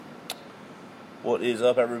What is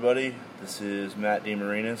up, everybody? This is Matt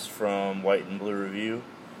DeMarinis from White and Blue Review,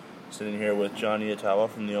 sitting here with John Nyatawa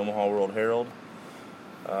from the Omaha World Herald,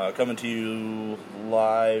 coming to you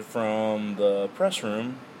live from the press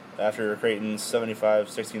room after Creighton's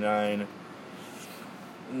 75-69.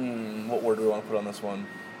 What word do we want to put on this one?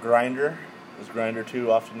 Grinder. Is grinder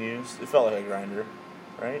too often used? It felt like a grinder,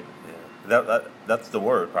 right? Yeah, that's the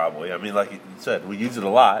word probably. I mean, like you said, we use it a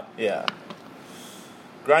lot. Yeah.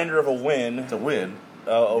 Grinder of a win. It's a win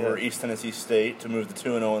over East Tennessee State to move to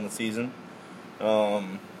 2-0 in the season.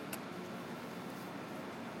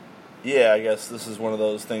 Yeah, I guess this is one of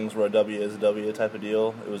those things where a W is a W type of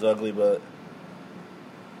deal. It was ugly, but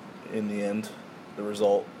in the end,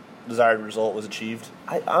 the desired result was achieved.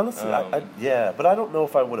 I honestly, but I don't know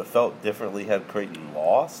if I would have felt differently had Creighton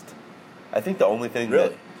lost. I think the only thing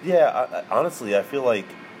Really? honestly, I feel like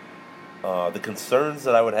the concerns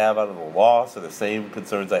that I would have out of the loss are the same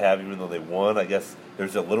concerns I have even though they won. I guess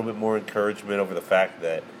there's a little bit more encouragement over the fact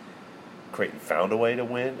that Creighton found a way to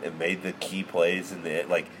win and made the key plays, and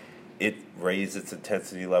it raised its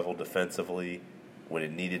intensity level defensively when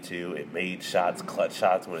it needed to. It made shots, clutch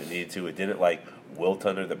shots when it needed to. It didn't wilt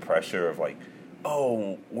under the pressure of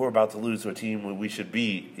oh, we're about to lose to a team we should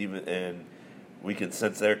beat, and we can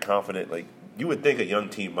sense they're confident. You would think a young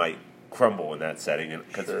team might crumble in that setting, and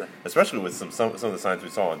especially with some of the signs we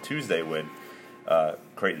saw on Tuesday when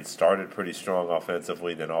Creighton started pretty strong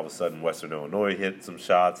offensively, then all of a sudden Western Illinois hit some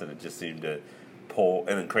shots, and it just seemed to pull,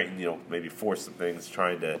 and then Creighton, maybe forced some things,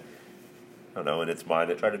 trying to, I don't know, in its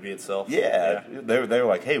mind, Try to be itself. Yeah. They were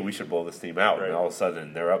like, hey, we should blow this team out, and all of a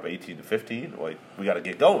sudden they're up 18-15. We got to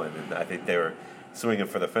get going, and I think they were swinging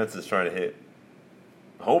for the fences, trying to hit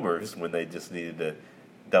homers when they just needed to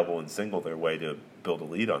double and single their way to build a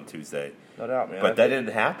lead on Tuesday. No doubt, man. But that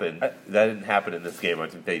didn't happen. That didn't happen in this game. I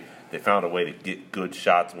think they found a way to get good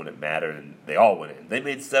shots when it mattered, and they all went in. They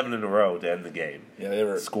made 7 in a row to end the game. Yeah, they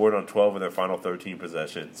were scored on 12 of their final 13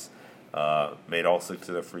 possessions. Made all 6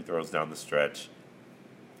 of their free throws down the stretch.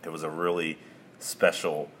 It was a really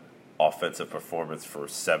special offensive performance for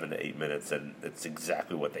 7 to 8 minutes, and it's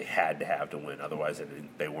exactly what they had to have to win. Otherwise,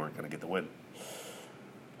 they weren't going to get the win.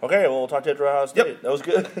 Okay, well, we'll talk to you after Ohio State. Yep. That was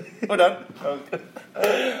good. We're done.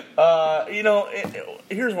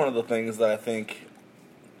 Here's one of the things that I think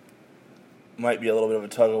might be a little bit of a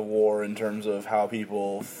tug of war in terms of how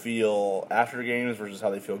people feel after games versus how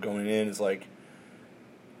they feel going in. Is I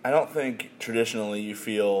don't think traditionally you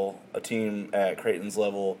feel a team at Creighton's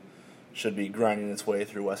level should be grinding its way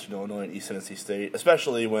through Western Illinois and East Tennessee State,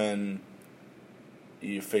 especially when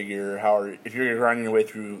you figure if you're grinding your way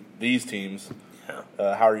through these teams.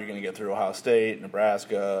 How are you going to get through Ohio State,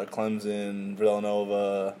 Nebraska, Clemson,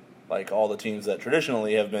 Villanova, all the teams that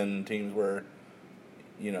traditionally have been teams where,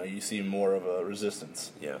 you see more of a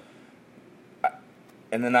resistance. Yeah.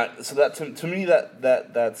 And then to me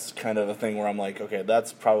that's kind of a thing where I'm like, okay,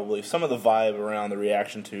 that's probably some of the vibe around the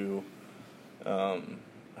reaction to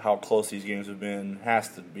how close these games have been has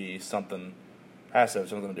to have something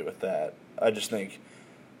to do with that. I just think.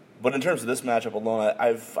 But in terms of this matchup alone,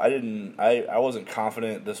 I wasn't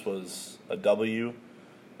confident this was a W,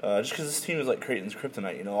 just because this team is like Creighton's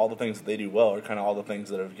kryptonite. All the things that they do well are kind of all the things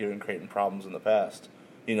that have given Creighton problems in the past.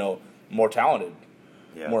 More talented,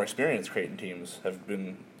 more experienced Creighton teams have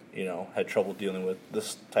been, had trouble dealing with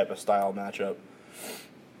this type of style matchup.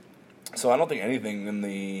 So I don't think anything in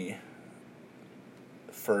the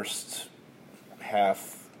first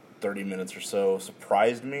half, 30 minutes or so,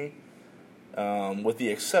 surprised me. With the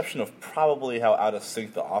exception of probably how out of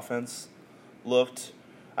sync the offense looked.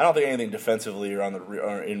 I don't think anything defensively or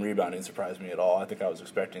in rebounding surprised me at all. I think I was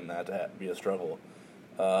expecting that to be a struggle.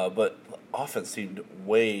 But offense seemed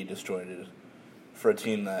way disjointed for a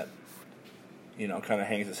team that, kind of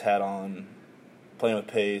hangs its hat on playing with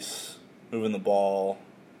pace, moving the ball,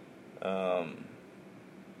 and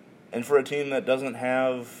for a team that doesn't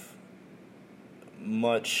have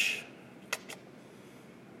much.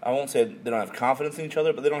 I won't say they don't have confidence in each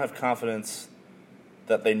other, but they don't have confidence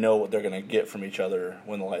that they know what they're going to get from each other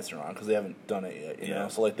when the lights are on, because they haven't done it yet. You know,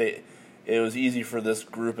 so it was easy for this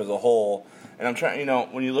group as a whole. And I'm trying,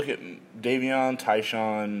 when you look at Davion,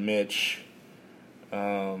 Tyshawn, Mitch,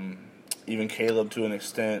 even Caleb to an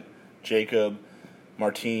extent, Jacob,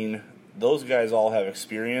 Martine, those guys all have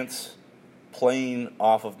experience playing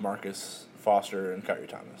off of Marcus Foster and Kyrie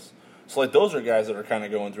Thomas. So those are guys that are kind of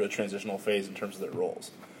going through a transitional phase in terms of their roles.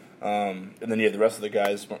 And then you have the rest of the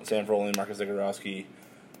guys, Sam Froling, Marcus Zagorowski,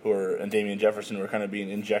 and Damian Jefferson, who are kind of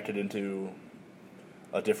being injected into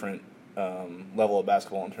a different level of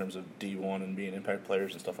basketball in terms of D1 and being impact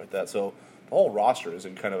players and stuff like that. So the whole roster is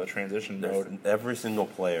in kind of a transition mode. Every single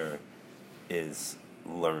player is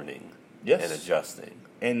learning Yes. and adjusting.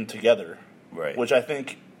 And together. Right. Which I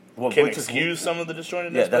think can excuse some of the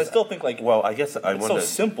disjointedness, but I still think, like, well, I guess I it's wanted so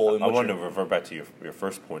simple. I wanted to revert back to your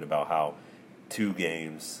first point about how 2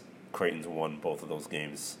 games, Creighton's won both of those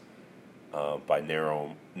games by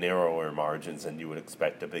narrower margins than you would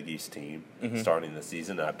expect a Big East team starting the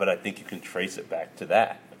season. But I think you can trace it back to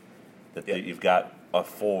that you've got a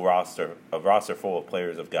roster full of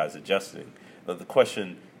players, of guys adjusting. But the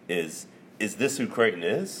question is this who Creighton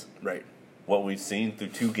is? Right. What we've seen through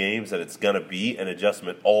 2 games, that it's going to be an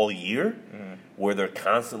adjustment all year, where they're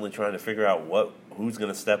constantly trying to figure out who's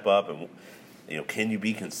going to step up, and can you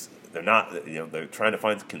be? They're not. They're trying to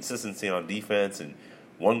find consistency on defense, and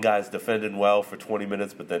one guy's defending well for 20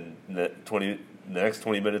 minutes, but then the next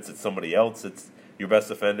 20 minutes it's somebody else. It's your best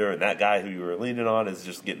defender, and that guy who you were leaning on is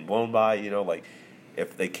just getting blown by. Like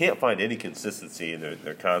if they can't find any consistency, and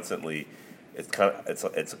they're constantly,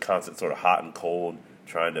 it's a constant sort of hot and cold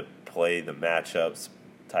trying to play the matchups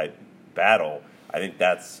type battle. I think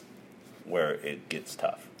that's where it gets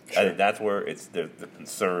tough. Sure. I think that's where the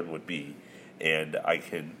concern would be, and I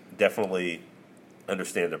can definitely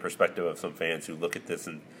understand the perspective of some fans who look at this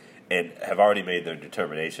and have already made their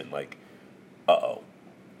determination, like,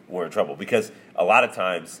 we're in trouble. Because a lot of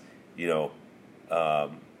times,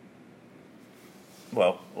 well,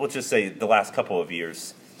 let's just say the last couple of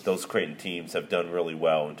years, those Creighton teams have done really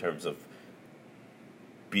well in terms of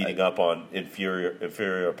beating up on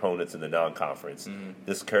inferior opponents in the non-conference.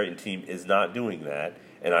 This Creighton team is not doing that,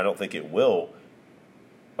 and I don't think it will,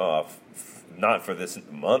 not for this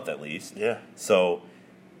month at least. Yeah. So,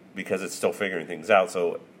 because it's still figuring things out.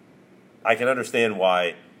 So, I can understand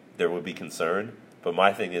why there would be concern, but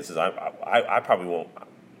my thing is I probably won't.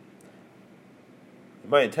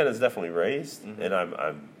 My antenna is definitely raised,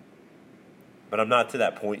 and but I'm not to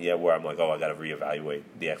that point yet where I'm like, I got to reevaluate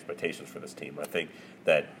the expectations for this team. I think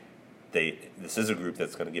that this is a group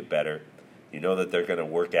that's going to get better. That they're going to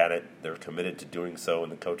work at it. They're committed to doing so,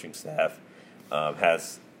 and the coaching staff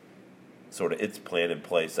has sort of its plan in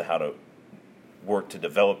place of how to work to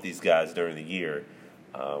develop these guys during the year.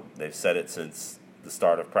 They've said it since the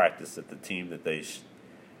start of practice that the team that they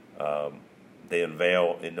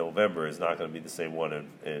unveil in November is not going to be the same one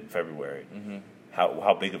in February.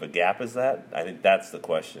 How big of a gap is that? I think that's the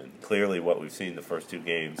question. Clearly, what we've seen the first 2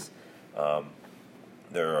 games,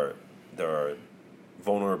 there are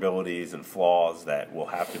vulnerabilities and flaws that will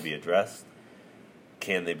have to be addressed.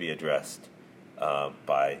 Can they be addressed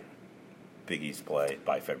by Big East play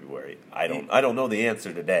by February? I don't know the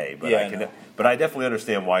answer today, but but I definitely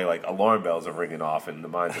understand why alarm bells are ringing off in the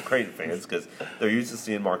minds of Creighton fans, because they're used to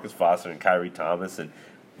seeing Marcus Foster and Kyrie Thomas and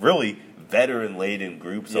really veteran-laden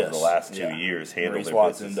groups over the last 2 years handle their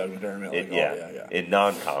business. Doug McDermott, in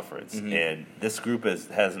non-conference, and this group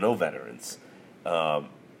has no veterans.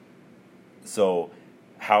 So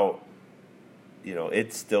how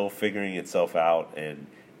it's still figuring itself out, and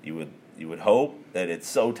you would hope that it's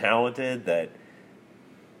so talented that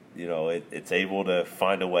it's able to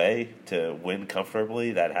find a way to win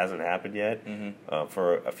comfortably. That hasn't happened yet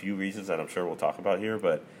for a few reasons that I'm sure we'll talk about here.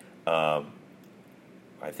 But I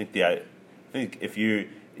think if you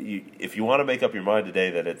want to make up your mind today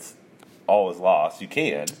that it's all is lost, you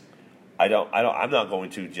can. I'm not going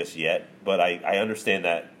to just yet, but I understand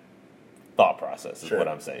that thought process is what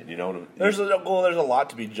I'm saying. You know what I mean? There's a lot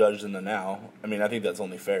to be judged in the now. I mean, I think that's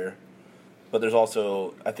only fair. But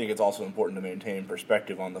I think it's also important to maintain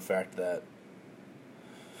perspective on the fact that,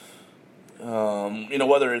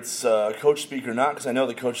 whether it's coach speak or not, because I know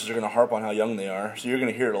the coaches are going to harp on how young they are. So you're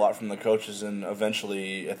going to hear it a lot from the coaches, and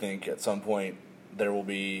eventually, I think at some point, there will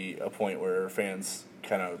be a point where fans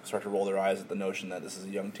kind of start to roll their eyes at the notion that this is a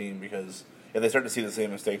young team, because if they start to see the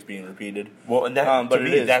same mistakes being repeated. Well, and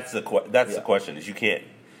that's the question, is you can't.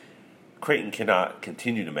 Creighton cannot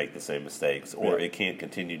continue to make the same mistakes, or it can't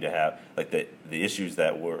continue to have the issues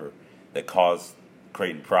that caused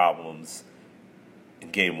Creighton problems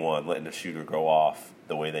in Game 1, letting the shooter go off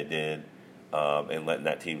the way they did, and letting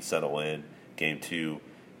that team settle in. Game 2,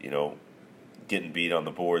 getting beat on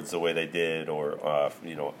the boards the way they did, or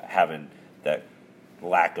having that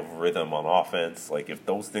lack of rhythm on offense. Like, if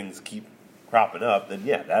those things keep cropping up, then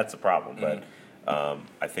that's a problem. But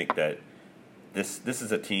I think that this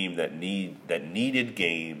is a team that needed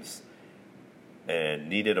games and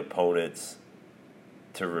needed opponents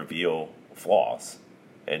to reveal flaws,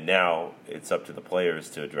 and now it's up to the players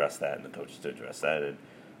to address that and the coaches to address that, and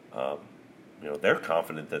they're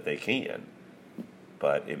confident that they can,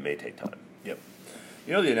 but it may take time. Yep.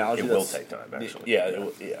 The analogy will take time, actually.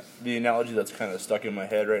 The analogy that's kind of stuck in my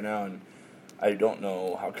head right now, and I don't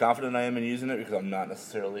know how confident I am in using it because I'm not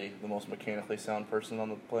necessarily the most mechanically sound person on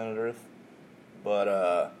the planet Earth. But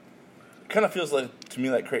it kind of feels like to me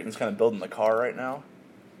like Creighton's kind of building the car right now.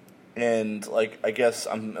 And like I guess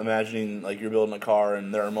I'm imagining like you're building a car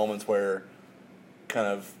and there are moments where kind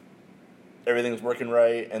of everything's working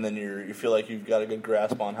right and then you feel like you've got a good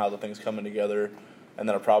grasp on how the thing's coming together, and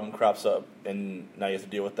then a problem crops up and now you have to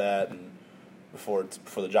deal with that and before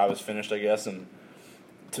the job is finished, I guess. And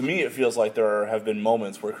to me it feels like there have been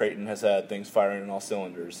moments where Creighton has had things firing on all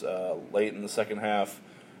cylinders. Late in the second half,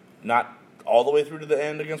 not all the way through to the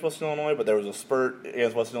end against Western Illinois, but there was a spurt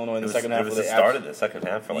against Western Illinois in the second half. It was the start of the second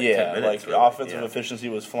half for like 10 minutes. Like offensive efficiency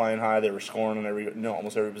was flying high. They were scoring on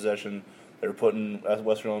almost every possession. They were putting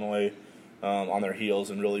Western Illinois on their heels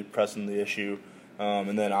and really pressing the issue.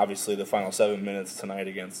 And then obviously the final 7 minutes tonight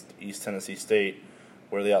against East Tennessee State,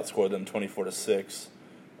 where they outscored them 24-6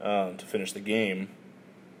 to finish the game.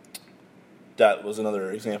 That was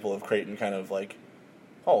another example of Creighton kind of like,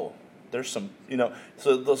 oh, there's some,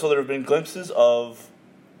 so there have been glimpses of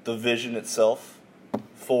the vision itself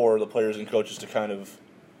for the players and coaches to kind of,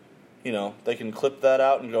 they can clip that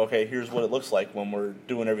out and go, okay, here's what it looks like when we're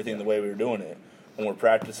doing everything the way we were doing it, when we're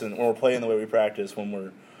practicing, when we're playing the way we practice, when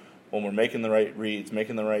we're making the right reads,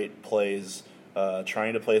 making the right plays,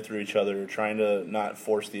 trying to play through each other, trying to not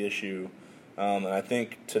force the issue. And I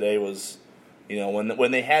think today was,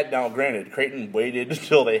 when they had, now granted, Creighton waited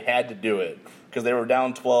until they had to do it, because they were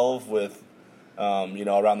down 12 with,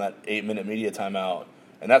 around that 8-minute media timeout,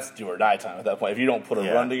 and that's do or die time at that point. If you don't put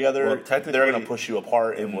a run together, they're going to push you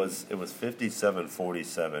apart. It was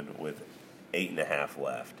 57-47 with 8.5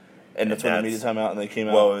 left, and that's when the media timeout, and they came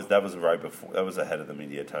out. Well, that was right before. That was ahead of the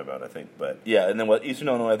media timeout, I think. But yeah, and then Eastern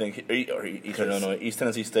Illinois, East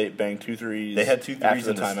Tennessee State banged 2 threes. They had 2 threes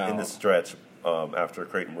in the stretch after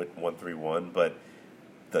Creighton went 1-3-1, but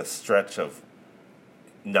the stretch of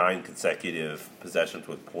 9 consecutive possessions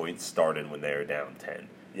with points started when they were down 10.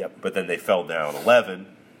 Yep. But then they fell down 11.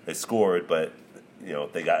 They scored, but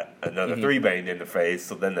they got another 3 banged in the face.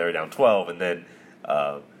 So then they were down 12, and then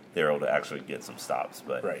they were able to actually get some stops.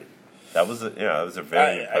 But right. That was a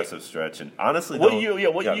very impressive stretch. And honestly, what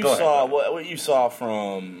you saw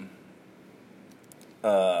from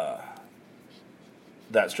that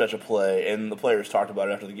stretch of play, and the players talked about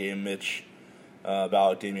it after the game. Mitch,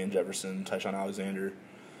 Balak, Damian Jefferson, Tyshawn Alexander.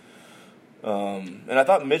 And I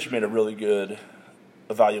thought Mitch made a really good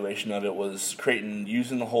evaluation of it, was Creighton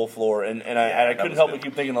using the whole floor. And I couldn't help but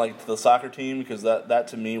keep thinking like the soccer team, because that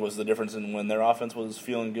to me was the difference in when their offense was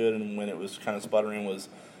feeling good and when it was kind of sputtering, was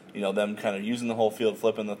them kind of using the whole field,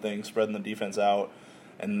 flipping the thing, spreading the defense out,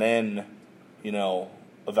 and then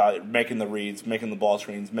making the reads, making the ball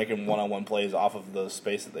screens, making one-on-one plays off of the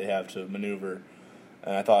space that they have to maneuver.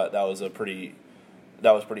 And I thought that was pretty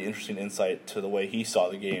interesting insight to the way he saw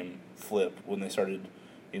the game flip when they started,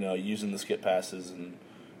 using the skip passes and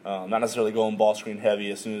not necessarily going ball screen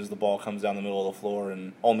heavy as soon as the ball comes down the middle of the floor,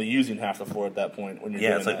 and only using half the floor at that point when you're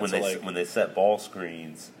doing it's like that. when they set ball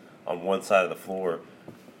screens on one side of the floor,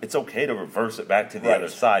 it's okay to reverse it back to the other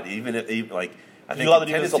side, even I think you allow the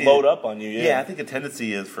defense to load up on you. Yeah, I think a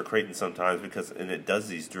tendency is for Creighton sometimes, and it does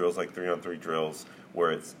these drills like 3-on-3 drills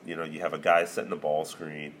where it's you have a guy setting the ball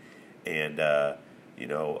screen, and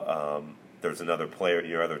there's another player,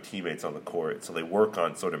 your other teammates on the court, so they work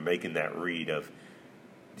on sort of making that read of,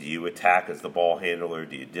 do you attack as the ball handler,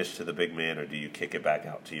 do you dish to the big man, or do you kick it back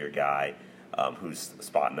out to your guy who's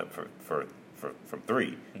spotting up from 3?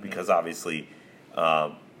 Mm-hmm. Because obviously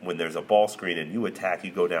when there's a ball screen and you attack, you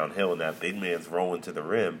go downhill, and that big man's rolling to the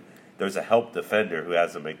rim, there's a help defender who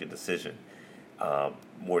has to make a decision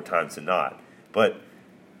more times than not. But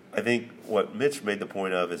I think what Mitch made the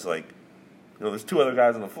point of is like, there's 2 other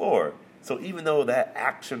guys on the floor. So even though that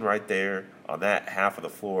action right there on that half of the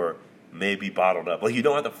floor may be bottled up, like you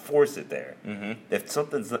don't have to force it there.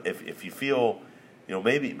 Mm-hmm. If you feel,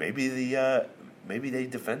 maybe they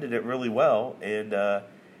defended it really well, and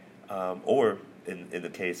or in the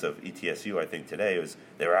case of ETSU, I think today was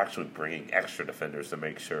they were actually bringing extra defenders to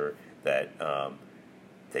make sure that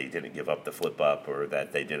they didn't give up the flip up, or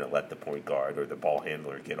that they didn't let the point guard or the ball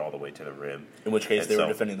handler get all the way to the rim. In which case, they were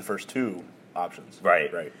defending the first 2 options.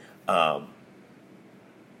 Right.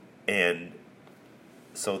 And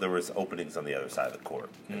so there was openings on the other side of the court,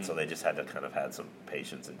 and so they just had to kind of have some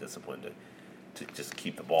patience and discipline to just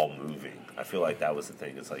keep the ball moving. I feel like that was the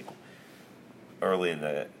thing. It's like early in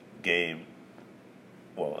the game,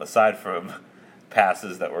 well, aside from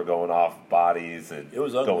passes that were going off bodies and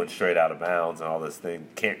going straight out of bounds and all this thing,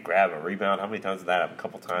 can't grab a rebound. How many times did that happen? A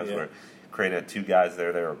couple times where Creighton had 2 guys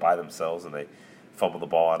there, they were by themselves, and they fumbled the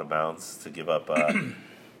ball out of bounds to give up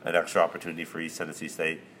an extra opportunity for East Tennessee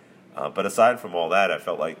State. But aside from all that, I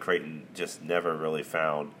felt like Creighton just never really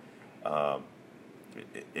found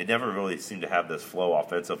it never really seemed to have this flow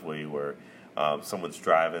offensively where someone's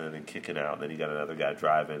driving and then kicking out, and then you got another guy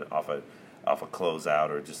driving off a closeout,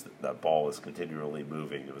 or just that ball is continually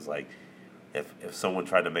moving. It was like if someone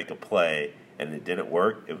tried to make a play and it didn't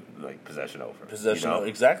work, it was like possession over.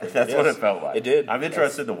 Exactly. That's what it felt like. It did. I'm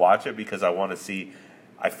interested to watch it because I want to see.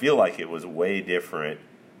 I feel like it was way different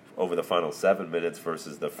over the final 7 minutes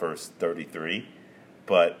versus the first 33,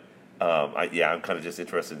 but I'm kind of just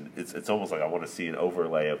interested. It's almost like I want to see an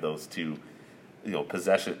overlay of those two,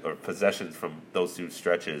 possessions from those two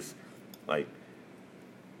stretches. Like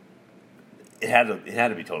it had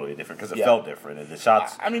to be totally different because it felt different, and the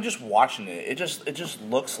shots. I mean, just watching it, it just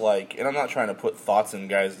looks like, and I'm not trying to put thoughts in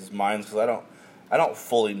guys' minds because I don't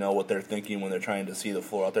fully know what they're thinking when they're trying to see the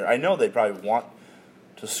floor out there. I know they probably want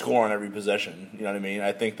to score on every possession. You know what I mean?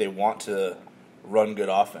 I think they want to run good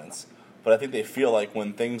offense. But I think they feel like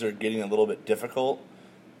when things are getting a little bit difficult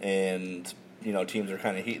and, teams are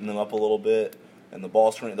kind of heating them up a little bit and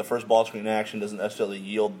the first ball screen action doesn't necessarily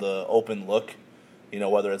yield the open look,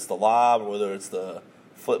 whether it's the lob or whether it's the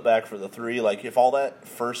flip back for the three. Like, if all that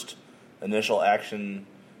first initial action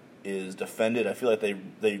is defended, I feel like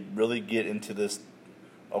they really get into this,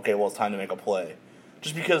 okay, well, it's time to make a play.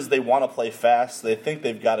 Just because they want to play fast, they think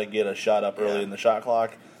they've got to get a shot up early in the shot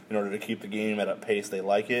clock in order to keep the game at a pace they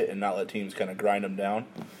like it and not let teams kind of grind them down.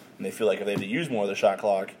 And they feel like if they have to use more of the shot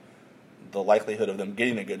clock, the likelihood of them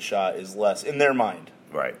getting a good shot is less in their mind.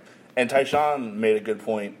 Right. And Tyshawn made a good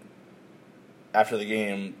point after the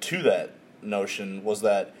game to that notion, was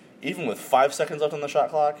that even with 5 seconds left on the shot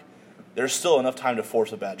clock, there's still enough time to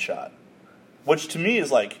force a bad shot. Which to me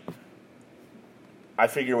is like, I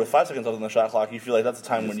figure with 5 seconds left on the shot clock, you feel like that's a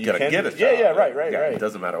time when you can get a shot. Yeah, right. It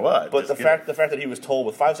doesn't matter what. But the fact that he was told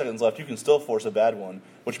with 5 seconds left, you can still force a bad one,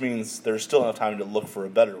 which means there's still enough time to look for a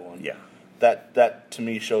better one. Yeah. That to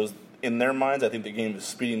me shows in their minds, I think the game is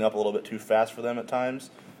speeding up a little bit too fast for them at times,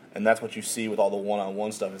 and that's what you see with all the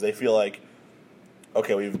one-on-one stuff. Is they feel like,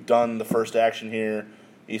 okay, we've done the first action here.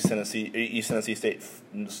 East Tennessee State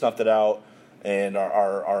snuffed it out. And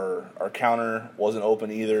our counter wasn't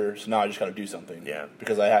open either, so now I just got to do something. Yeah.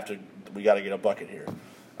 Because we got to get a bucket here,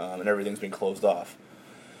 and everything's been closed off.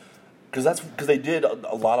 Because they did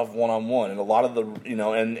a lot of one-on-one, and a lot of the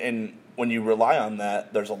and when you rely on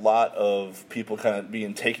that, there's a lot of people kind of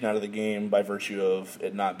being taken out of the game by virtue of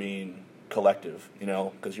it not being collective.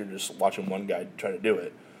 Because you're just watching one guy try to do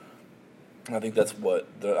it. I think that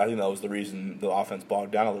was the reason the offense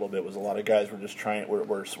bogged down a little bit. Was a lot of guys were just trying.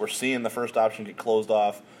 We're seeing the first option get closed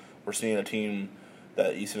off. We're seeing a team,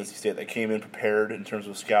 that East Tennessee State, that came in prepared in terms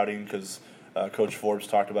of scouting, because Coach Forbes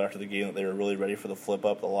talked about after the game that they were really ready for the flip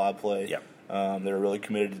up, the lob play. Yeah. They were really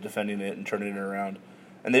committed to defending it and turning it around,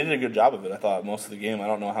 and they did a good job of it. I thought most of the game. I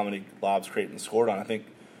don't know how many lobs Creighton scored on. I think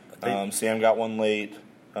Sam got one late.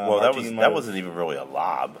 That wasn't even really a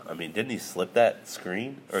lob. I mean, didn't he slip that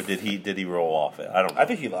screen, or did he roll off it? I don't know. I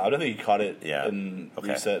think he lobbed. I think he caught it and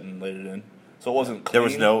reset and laid it in. So it wasn't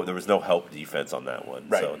clean. There was no help defense on that one.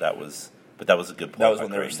 Right. So that was a good play. That was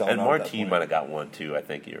when they were selling and out at that Martine point. might have got one too. I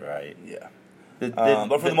think you're right. Yeah.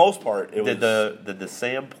 But for the most part, it was. Did the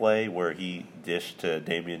Sam play where he dished to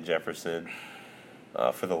Damian Jefferson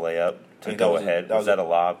for the layup to go ahead? Was that a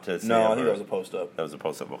lob to Sam? No, I think that was a post up. That was a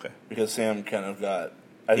post up. Okay. Because Sam kind of got.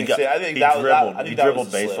 He dribbled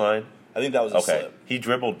baseline. I think that was a slip. He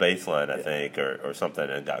dribbled baseline, I think, or something,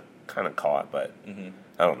 and got kind of caught. But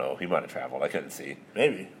I don't know. He might have traveled. I couldn't see.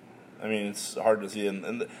 Maybe. I mean, it's hard to see.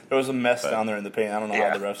 And there was a mess down there in the paint. I don't know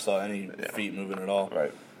how the refs saw any feet moving at all.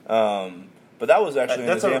 Right. But that was actually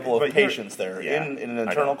an example of patience there. Yeah, in an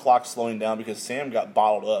internal clock slowing down, because Sam got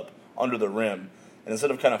bottled up under the rim. And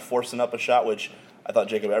instead of kind of forcing up a shot, which I thought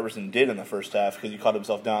Jacob Everson did in the first half, because he caught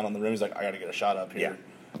himself down on the rim. He's like, I got to get a shot up here. Yeah.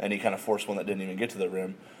 And he kind of forced one that didn't even get to the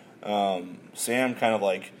rim. Sam kind of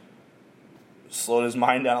like slowed his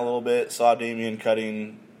mind down a little bit, saw Damian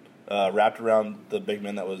cutting, wrapped around the big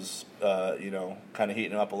man that was, kind of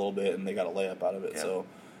heating him up a little bit, and they got a layup out of it. Yeah. So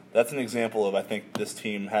that's an example of, I think this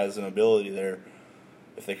team has an ability there,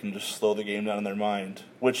 if they can just slow the game down in their mind,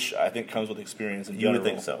 which I think comes with experience in general. You would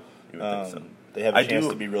think so. They have a chance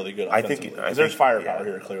to be really good offensively. I think there's firepower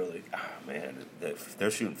here, clearly. Man, they're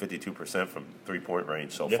shooting 52% from three-point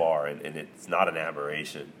range so far, and it's not an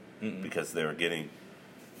aberration because they're getting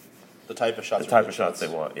the type of shots they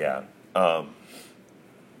want. Yeah.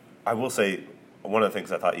 I will say one of the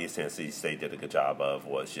things I thought East Tennessee State did a good job of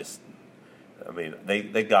was just, I mean,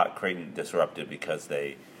 they got Creighton disrupted because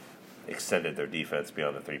they extended their defense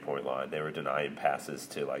beyond the 3-point line. They were denying passes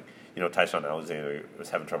to, like, Tyshawn Alexander was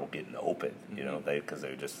having trouble getting open, because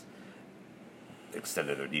they just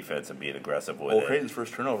extended their defense and being aggressive with it. Well, Creighton's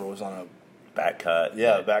first turnover was on a back cut.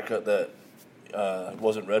 Yeah, a back cut that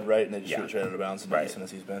wasn't read right, and they just threw it straight out of bounds into right.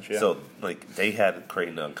 Tennessee's bench. Yeah. So, like, they had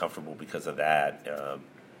Creighton uncomfortable because of that.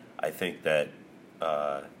 I think that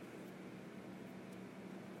I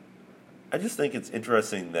just think it's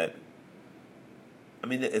interesting that, I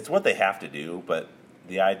mean, it's what they have to do, but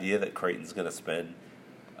the idea that Creighton's going to spend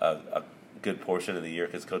a good portion of the year,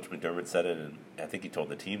 because Coach McDermott said it, and I think he told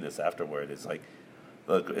the team this afterward, is like,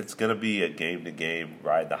 look, it's going to be a game-to-game,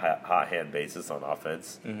 ride-the-hot hand basis on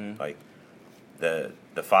offense. Mm-hmm. Like, the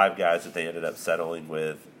 5 guys that they ended up settling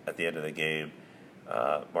with at the end of the game,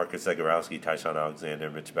 Marcus Zagorowski, Tyshawn Alexander,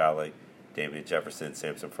 Mitch Ballick, Damian Jefferson,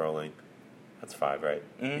 Samson Furling. That's 5, right?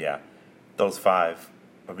 Mm-hmm. Yeah. Those 5,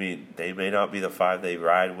 I mean, they may not be the 5 they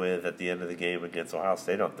ride with at the end of the game against Ohio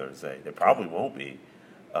State on Thursday. They probably won't be.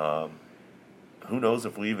 Who knows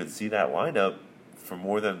if we even see that lineup for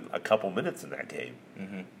more than a couple minutes in that game.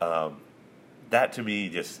 Mm-hmm. That, to me,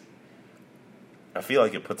 just, I feel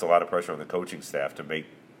like it puts a lot of pressure on the coaching staff to make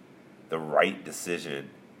the right decision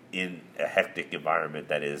in a hectic environment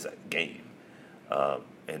that is a game,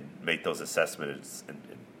 and make those assessments and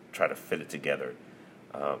try to fit it together.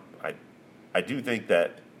 I do think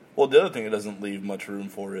that. Well, the other thing it doesn't leave much room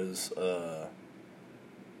for is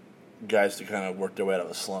guys to kind of work their way out of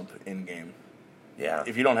a slump in game. Yeah.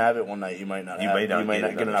 If you don't have it one night, you might not get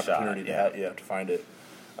an opportunity shot. You have to find it,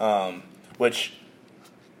 which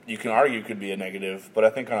you can argue could be a negative. But I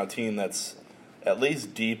think on a team that's at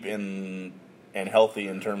least deep in and healthy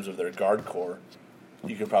in terms of their guard core,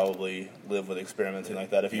 you could probably live with experimenting like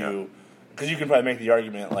that. Because you can probably make the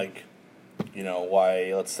argument like,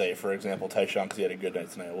 why, let's say, for example, Tyshawn, because he had a good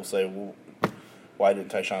night tonight, we'll say, why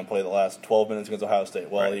didn't Tyshawn play the last 12 minutes against Ohio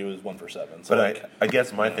State? Well, right. He was 1 for 7. So but I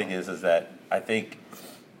guess my thing is that I think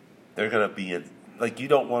they're going to be in, like, you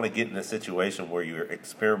don't want to get in a situation where you're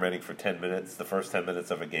experimenting for 10 minutes, the first 10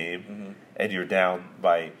 minutes of a game, mm-hmm. and you're down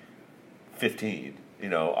by 15,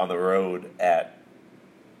 on the road at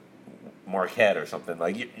Marquette or something.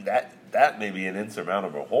 Like, that may be an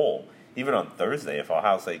insurmountable hole. Even on Thursday, if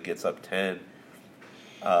Ohio State gets up 10,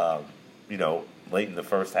 late in the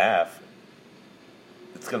first half,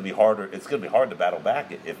 it's going to be harder. It's going to be hard to battle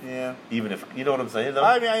back even if you know what I'm saying. Though?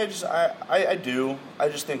 I mean, I do. I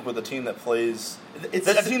just think with a team that plays, it's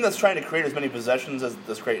a team that's trying to create as many possessions as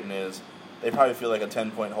this Creighton is. They probably feel like a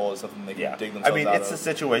 10-point hole is something they can dig themselves out of. I mean, it's the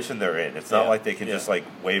situation they're in. It's not like they can just like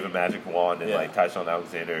wave a magic wand and like Tyshawn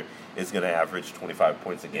Alexander is going to average 25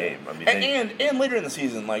 points a game. I mean, and later in the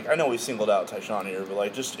season, like, I know we singled out Tyshawn here, but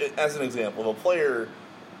like, just as an example, of a player,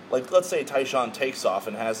 like, let's say Tyshawn takes off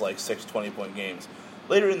and has like 6 20-point games.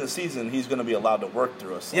 Later in the season, he's going to be allowed to work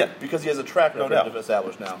through a slump because he has a track record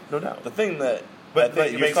established now. No doubt. The thing that I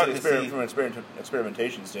think makes it from an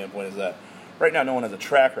experimentation standpoint is that right now no one has a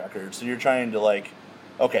track record, so you're trying to, like,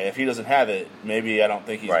 okay, if he doesn't have it, maybe I don't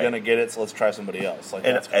think he's going to get it, so let's try somebody else. Like,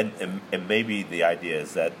 and maybe the idea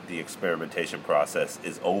is that the experimentation process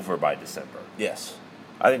is over by December. Yes.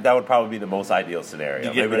 I think that would probably be the most ideal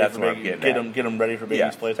scenario. Maybe that's what I'm getting at. Get them ready for Big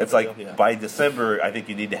East play. It's like by December, I think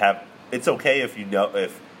you need to have. It's okay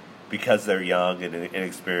if because they're young and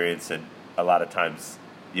inexperienced, and a lot of times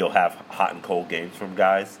you'll have hot and cold games from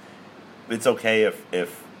guys. It's okay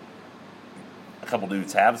if a couple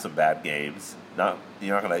dudes have some bad games.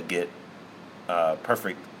 You're not going to get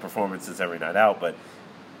perfect performances every night out, but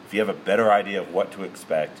if you have a better idea of what to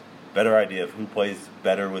expect, better idea of who plays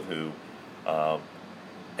better with who,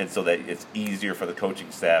 and so that it's easier for the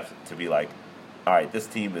coaching staff to be like, all right, this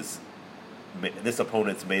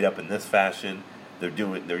opponent's made up in this fashion.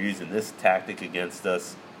 They're using this tactic against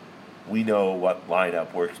us. We know what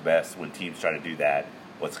lineup works best when teams try to do that.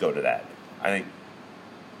 Let's go to that. I think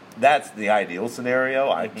that's the ideal scenario.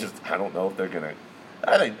 I don't know if they're gonna.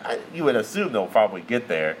 I think you would assume they'll probably get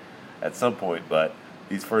there at some point, but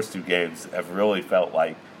these first 2 games have really felt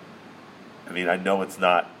like. I mean, I know it's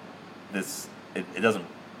not this. It doesn't.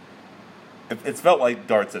 It's felt like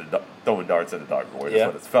throwing darts at a dartboard. Is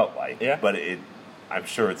what it's felt like. Yeah. But I'm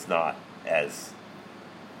sure it's not as.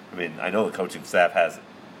 I mean, I know the coaching staff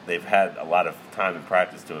they've had a lot of time in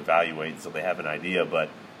practice to evaluate, so they have an idea. But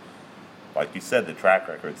like you said, the track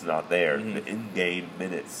record's not there. Mm-hmm. The in-game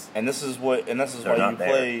minutes, and this is why you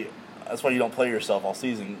play. That's why you don't play yourself all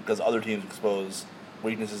season, because other teams expose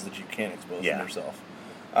weaknesses that you can't expose in yourself.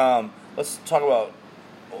 Let's talk about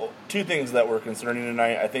 2 things that were concerning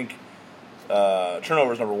tonight. I think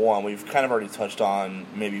turnovers number 1. We've kind of already touched on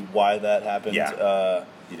maybe why that happened. Yeah.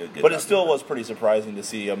 He did a good But job it still doing that. was pretty surprising to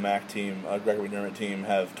see a MAC team, a Gregory McDermott team,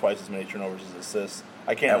 have twice as many turnovers as assists.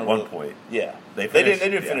 I can't At remember. one point. Yeah. They didn't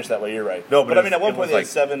finished- finish that way, you're right. No, but I mean, at one it point was they had like-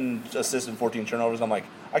 7 assists and 14 turnovers. I'm like,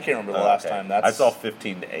 I can't remember the last Okay. time that's... I saw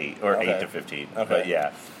 15-8 or Okay. 8-15. Okay. But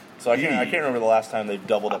yeah. So I can't remember the last time they've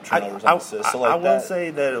doubled up turnovers on assists. So I like will that,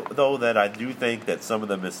 say that though that I do think that some of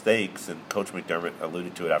the mistakes, and Coach McDermott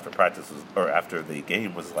alluded to it after practice or after the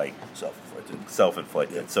game, was like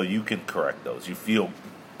self-inflicted. Yeah. So you can correct those. You feel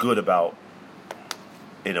good about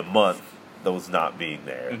in a month those not being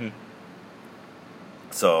there. Mm-hmm.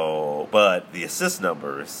 So, but the assist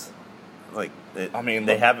numbers, like they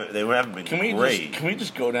haven't been great. Can we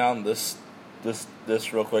just go down this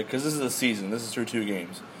real quick, because this is the season. This is through 2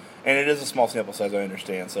 games, and it is a small sample size. I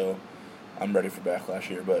understand, so I'm ready for backlash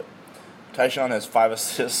here. But Tyshawn has 5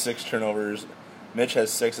 assists, 6 turnovers. Mitch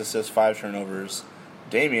has 6 assists, 5 turnovers.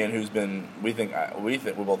 Damian, who's been we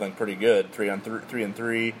both think pretty good, 3 and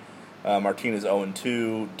 3. Martin is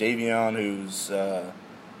 0-2. Davion, who's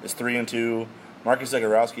is 3-2. Marcus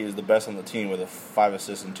Zagorowski is the best on the team with 5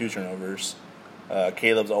 assists and 2 turnovers.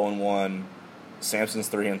 Caleb's 0-1. Samson's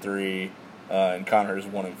 3-3. And Connor is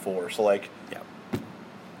 1-4.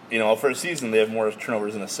 So for a season they have more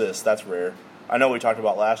turnovers than assists. That's rare. I know we talked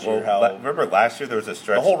about last year how remember last year there was a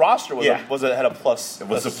stretch. the whole roster was Yeah. had a plus. It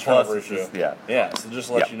was a assist plus turnover assist, issue. yeah. So just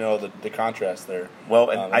to let you know the contrast there. Well,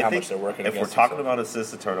 and and I how think much they're working if we're against talking each about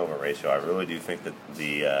assist to turnover ratio, I really do think that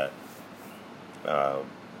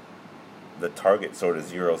the target sort of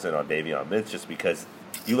zeroes in on Davion Mitch, just because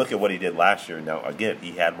you look at what he did last year. Now, again,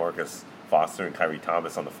 he had Marcus Foster and Kyrie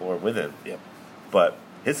Thomas on the floor with him. Yep. But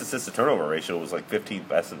his assist to turnover ratio was like 15th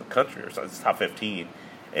best in the country, or so it's top 15.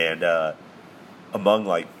 And among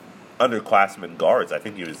like underclassmen guards, I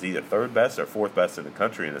think he was either 3rd best or 4th best in the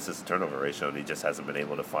country in assist to turnover ratio, and he just hasn't been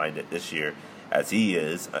able to find it this year, as he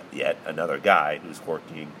is yet another guy who's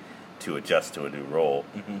working to adjust to a new role.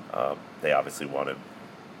 Mm-hmm. They obviously want him.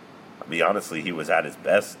 I mean, honestly, he was at his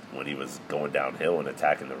best when he was going downhill and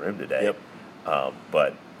attacking the rim today. Yep.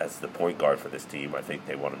 But as the point guard for this team, I think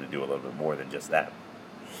they want him to do a little bit more than just that.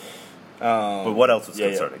 But what else was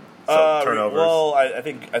concerning? So turnovers. Well, I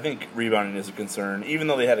think rebounding is a concern, even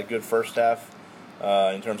though they had a good first half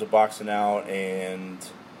in terms of boxing out, and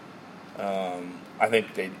I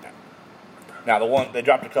think they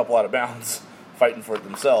dropped a couple out of bounds, fighting for it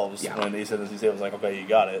themselves. Yeah. When he said this, he was like, "Okay, you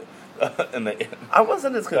got it." And I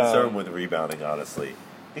wasn't as concerned with rebounding, honestly,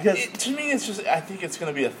 because to me, it's just I think it's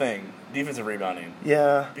going to be a thing, defensive rebounding.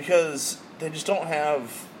 Yeah, Because they just don't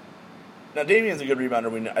have. Now, Damian's a good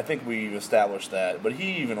rebounder. I think we've established that, but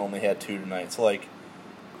he even only had 2 tonight. So,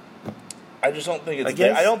 I just don't think it's.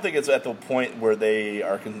 I don't think it's at the point where they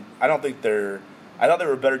are. I don't think they're. I thought they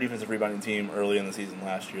were a better defensive rebounding team early in the season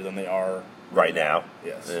last year than they are right now.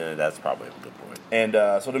 Yes, that's probably a good point. And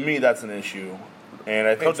so to me, that's an issue. And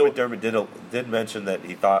I think Coach McDermott did mention that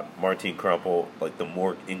he thought Martin Crumple, like the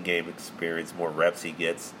more in-game experience, more reps he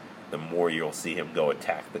gets, the more you'll see him go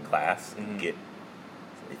attack the glass and get.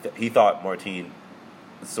 He thought Martin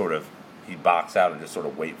he'd box out and just sort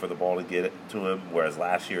of wait for the ball to get it to him, whereas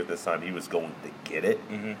last year at this time he was going to get it.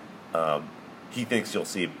 Mm-hmm. He thinks you'll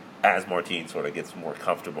see, as Martin sort of gets more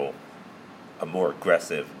comfortable, a more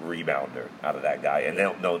aggressive rebounder out of that guy, and they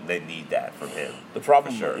don't know they need that from him. The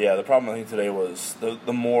problem, for sure. the problem I think today was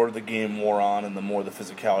the more the game wore on, and the more the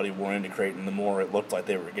physicality wore into Creighton, the more it looked like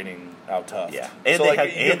they were getting out tough. Yeah, and so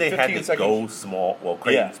they had to go small. Well,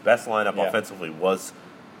 Creighton's best lineup offensively was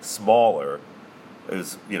smaller. It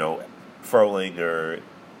was Furling or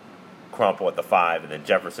Crumple at the 5, and then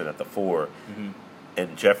Jefferson at the 4. Mm-hmm.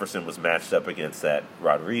 And Jefferson was matched up against that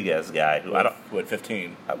Rodriguez guy who who had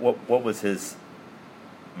 15. What was his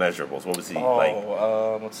measurables? What was he like?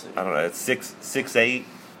 Let's see. I don't know. It's 6'8",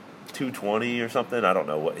 220 or something. I don't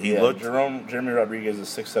know what he looked. Jeremy Rodriguez is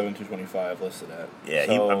 6'7", 225 listed at. Yeah,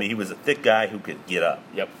 so, he was a thick guy who could get up.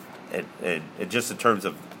 Yep. And just in terms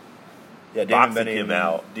of boxing him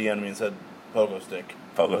out, Dean said pogo stick.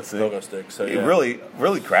 Pogo stick. So really,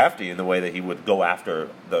 really crafty in the way that he would go after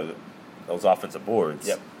those offensive boards.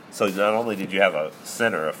 Yep. So not only did you have a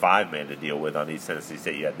center, a 5-man to deal with on East Tennessee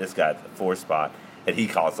State, you had this guy at the 4 spot, and he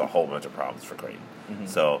caused a whole bunch of problems for Creighton. Mm-hmm.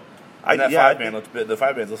 So, the 5-man looked the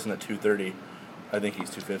 5-man's listed at 230. I think he's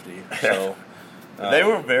 250. So they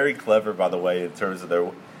were very clever, by the way, in terms of their.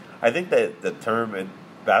 I think that the term in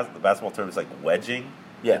the basketball term is like wedging.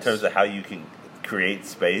 Yes. In terms of how you can create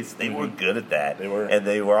space, they were good at that. They were, and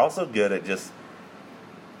they were also good at just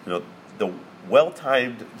the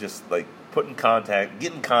well-timed, just like getting contact,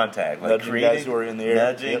 like creating, guys who are in the air,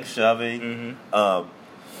 nudging, shoving. Mm-hmm.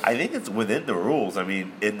 I think it's within the rules. I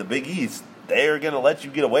mean, in the Big East, they're going to let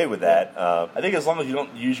you get away with that. I think as long as you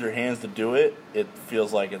don't use your hands to do it, it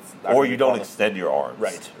feels like it's not or gonna you be don't called extend your arms.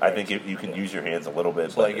 Right. I think you can use your hands a little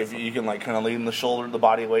bit. So like if you can like kind of lean the shoulder, the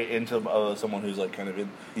body weight into someone who's like kind of in.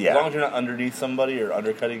 Yeah. As long as you're not underneath somebody or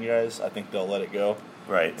undercutting guys, I think they'll let it go.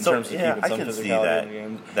 Right. In terms of keeping some physicality in the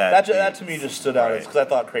game. That to me just stood out because I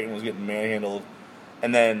thought Creighton was getting manhandled,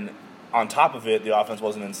 and then on top of it, the offense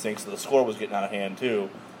wasn't in sync, so the score was getting out of hand too.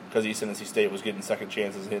 Because East Tennessee State was getting second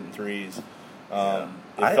chances, hitting threes. It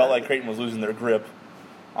felt like Creighton was losing their grip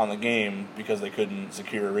on the game because they couldn't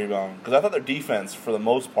secure a rebound. Because I thought their defense, for the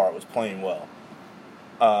most part, was playing well.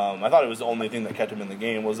 I thought it was the only thing that kept them in the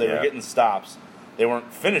game was they were getting stops. They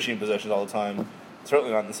weren't finishing possessions all the time,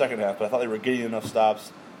 certainly not in the second half, but I thought they were getting enough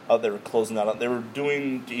stops. I thought they were closing that up. They were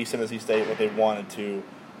doing to East Tennessee State what they wanted to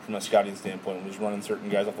from a scouting standpoint, was running certain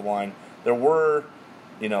guys off the line. There were,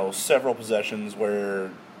 several possessions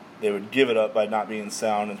where they would give it up by not being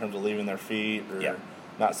sound in terms of leaving their feet or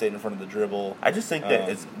not staying in front of the dribble. I just think that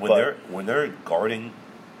it's when they're guarding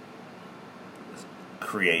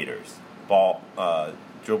creators,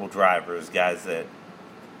 dribble drivers, guys that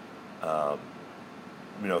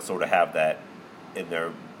sort of have that in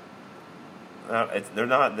their. They're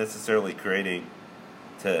not necessarily creating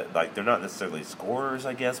they're not necessarily scorers,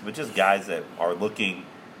 I guess, but just guys that are looking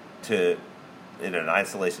to, in an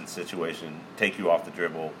isolation situation, take you off the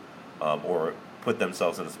dribble. Or put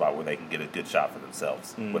themselves in a spot where they can get a good shot for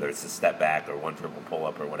themselves, whether it's a step back or one dribble pull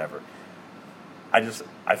up or whatever. I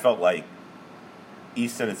felt like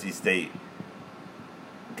East Tennessee State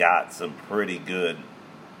created some pretty good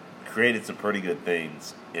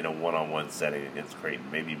things in a one-on-one setting against Creighton,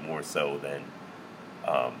 maybe more so than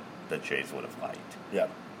the Jays would have liked. Yeah,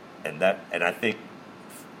 and I think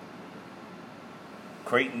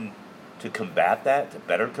Creighton. To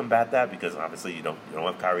better combat that, because obviously you don't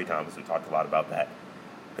have Kyrie Thomas. We talked a lot about that.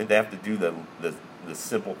 I think they have to do the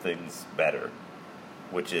simple things better,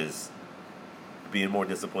 which is being more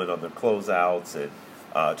disciplined on their closeouts and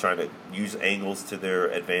trying to use angles to their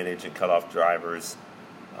advantage and cut off drivers,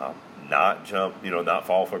 not jump, not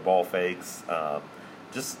fall for ball fakes.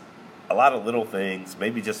 Just a lot of little things.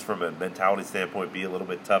 Maybe just from a mentality standpoint, be a little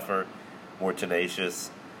bit tougher, more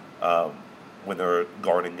tenacious. When they're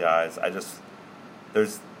guarding guys,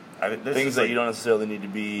 there's things that you don't necessarily need to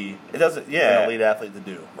be. It doesn't. An elite athlete to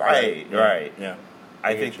do. Right. Yeah.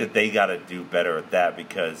 I think that they got to do better at that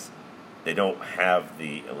because they don't have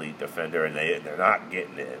the elite defender and they're not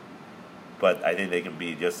getting it. But I think they can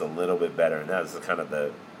be just a little bit better, and that was kind of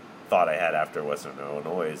the thought I had after Western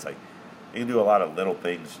Illinois. It's like you can do a lot of little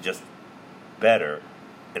things just better,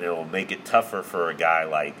 and it'll make it tougher for a guy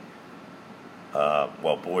like.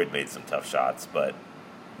 Boyd made some tough shots, but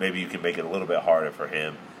maybe you can make it a little bit harder for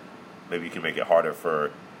him. Maybe you can make it harder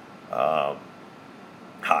for Bo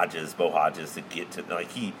Hodges, to get to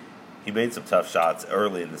he made some tough shots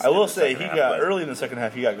early in the. I will say early in the second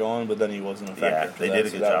half he got going, but then he wasn't a factor. Yeah, they did a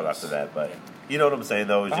good job after that. But you know what I'm saying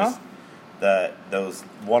though, it's just that those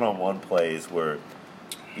one-on-one plays where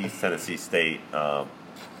East Tennessee State.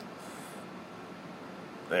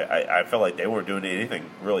 I felt like they weren't doing anything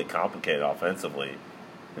really complicated offensively.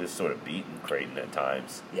 They just sort of beating Creighton at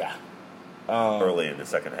times. Yeah. Early in the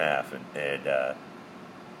second half, and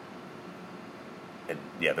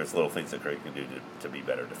there's little things that Creighton can do to be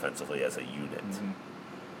better defensively as a unit. Mm-hmm.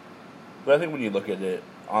 But I think when you look at it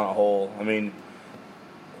on a whole, I mean,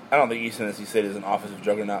 I don't think East Tennessee State is an offensive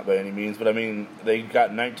juggernaut by any means, but I mean, they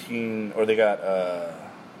got 19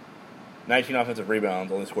 offensive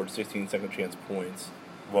rebounds, only scored 16 second chance points.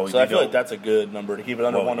 Well, so I feel like that's a good number to keep it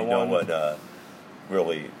under 1-1. You know what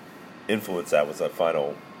really influenced that was the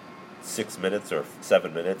final 6 minutes or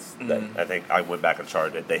 7 minutes. That I think I went back and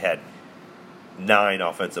charted. They had 9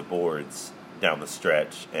 offensive boards down the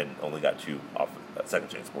stretch and only got 2 second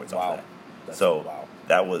chance points off that.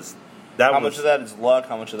 That was. How much of that is luck?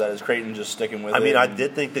 How much of that is Creighton just sticking with it? I mean, I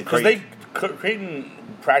did think that Creighton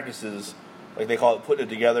practices, like they call it, putting it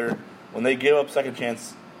together. When they give up second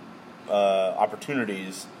chance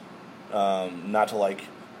opportunities, not to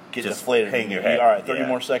get just deflated. Hang your head. All right, 30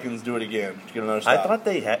 more seconds, do it again. Get another stop. I thought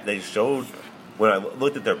they showed, when I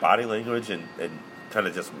looked at their body language and kind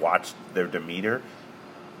of just watched their demeanor,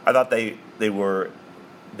 I thought they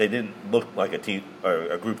didn't look like a team or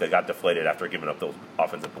a group that got deflated after giving up those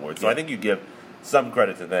offensive boards. So I think you give some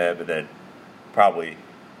credit to them, and then probably,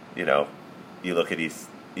 you look at East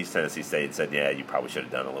Tennessee State and said, you probably should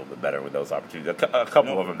have done a little bit better with those opportunities. A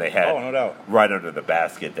couple of them they had no doubt. right under the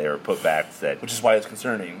basket. They were putbacks which is why it's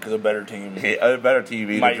concerning, because a better team either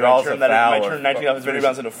draws a foul might turn 19 offensive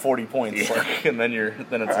rebounds into 40 points, and then you're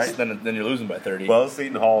losing by 30. Well,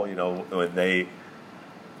 Seton Hall, when they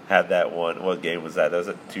had that one. What game was that? That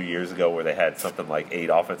was 2 years ago where they had something like 8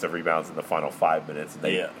 offensive rebounds in the final 5 minutes.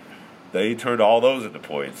 And they turned all those into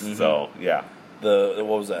points. Mm-hmm. So, yeah. What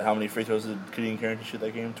was that? How many free throws did Creighton Carrington shoot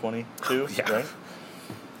that game? 22, yeah. Right?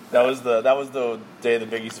 That was the day the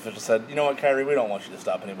Big East official said, you know what, Kyrie, we don't want you to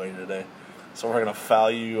stop anybody today. So we're going to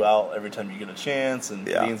foul you out every time you get a chance, and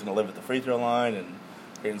Dean's going to live at the free throw line, and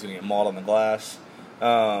Creighton's going to get mauled on the glass.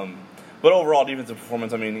 But overall, defensive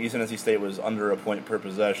performance, I mean, East Tennessee State was under a point per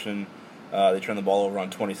possession. They turned the ball over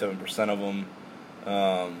on 27% of them.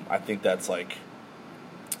 I think that's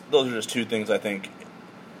those are just two things I think,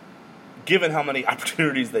 given how many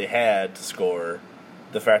opportunities they had to score,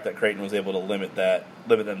 the fact that Creighton was able to limit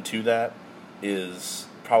them to that is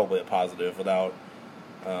probably a positive without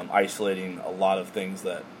isolating a lot of things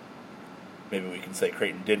that maybe we can say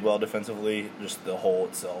Creighton did well defensively, just the whole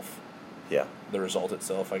itself. Yeah. The result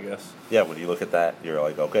itself, I guess. Yeah, when you look at that, you're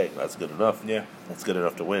like, okay, that's good enough. Yeah. That's good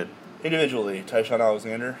enough to win. Individually, Tyshawn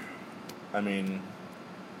Alexander, I mean,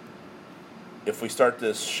 if we start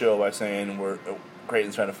this show by saying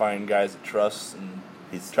Creighton's trying to find guys that trust and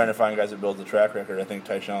he's trying to find guys that build the track record, I think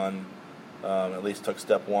Tyshawn at least took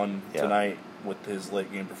step one tonight with his late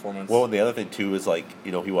game performance. Well, and the other thing too is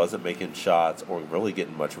he wasn't making shots or really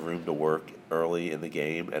getting much room to work early in the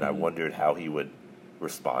game, and I wondered how he would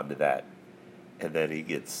respond to that. And then he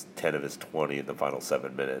gets 10 of his 20 in the final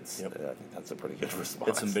 7 minutes. Yep. I think that's a pretty good response.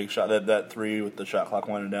 It's some big shot. That three with the shot clock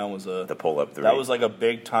winding down was the pull-up three. That was like a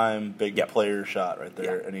big-time, player shot right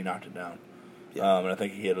there, and he knocked it down. Yep. And I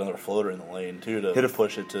think he had another floater in the lane, too, to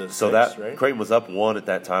push it to so 6, right? Creighton was up 1 at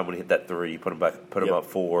that time when he hit that 3. Put him up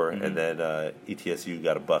 4, and then ETSU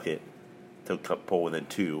got a bucket to pull within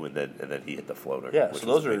 2, and then he hit the floater. Yeah, so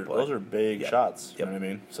those are big shots. You know what I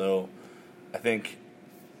mean? So I think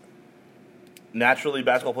naturally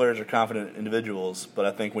basketball players are confident individuals, but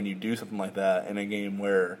I think when you do something like that in a game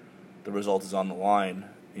where the result is on the line,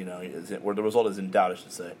 where the result is in doubt, I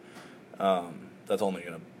should say, that's only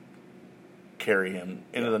going to carry him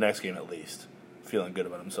into the next game at least, feeling good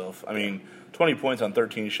about himself. I mean, 20 points on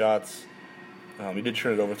 13 shots. He did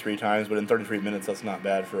turn it over 3 times, but in 33 minutes, that's not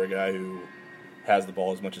bad for a guy who has the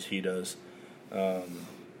ball as much as he does. That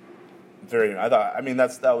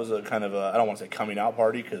was a kind of I don't want to say coming out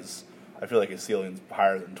party because I feel like his ceiling's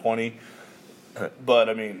higher than 20. But,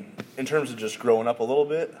 I mean, in terms of just growing up a little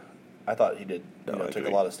bit, I thought he did. Took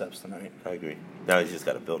a lot of steps tonight. I agree. Now he's just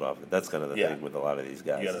got to build off it. That's kind of the thing with a lot of these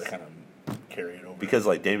guys. You got to kind of carry it over. Because,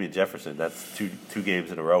 Damian Jefferson, that's two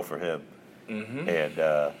games in a row for him. Mm-hmm.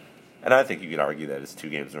 And I think you could argue that it's 2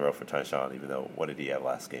 games in a row for Tyshawn, even though, what did he have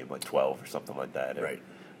last game? 12 or something like that. And, right.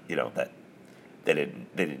 That they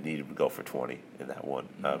didn't need him to go for 20 in that one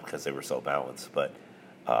because they were so balanced. But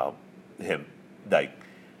the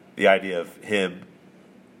idea of him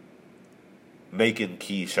making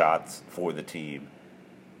key shots for the team,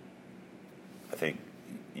 I think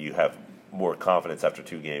you have more confidence after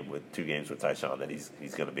 2 games with Tyshawn that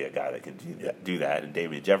he's going to be a guy that can do that. And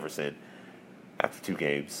Damian Jefferson, after 2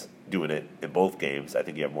 games, doing it in both games, I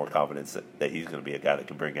think you have more confidence that he's going to be a guy that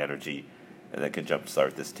can bring energy and that can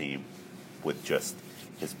jumpstart this team with just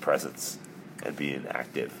his presence and being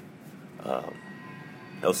active.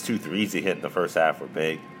 Those 2 threes he hit in the first half were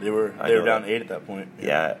big. They were down 8 at that point.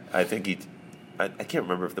 Yeah, I think I can't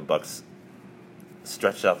remember if the Bucks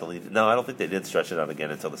stretched out the lead. No, I don't think they did stretch it out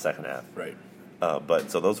again until the second half. Right.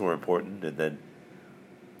 But so those were important, and then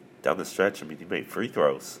down the stretch, he made free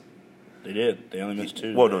throws. They did. They only missed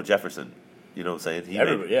 2. Well, no, Jefferson. You know what I'm saying? He made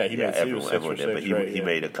 2 everyone did, but he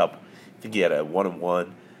made a couple. I think he had a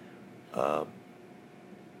 1-on-1.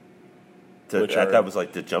 That was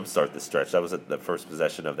to jumpstart the stretch. That was the first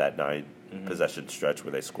possession of that 9 possession stretch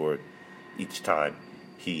where they scored each time.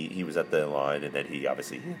 He was at the line, and then he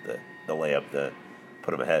obviously hit the layup to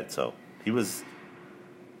put him ahead. So he's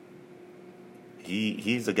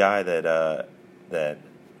a guy that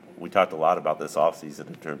we talked a lot about this offseason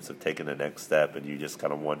in terms of taking the next step, and you just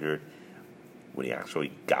kind of wondered when he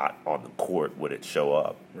actually got on the court, would it show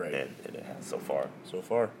up? Right. And it has so far.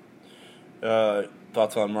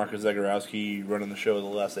 Thoughts on Marcus Zagorowski running the show the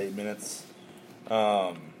last 8 minutes?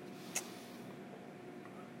 I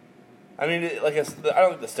don't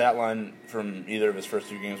think the stat line from either of his first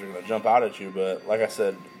 2 games are going to jump out at you, but like I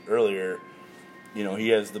said earlier, he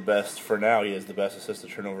has the best assist to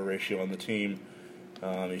turnover ratio on the team.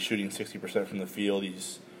 He's shooting 60% from the field.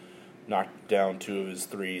 He's knocked down 2 of his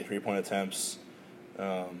 3-point attempts.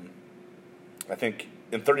 I think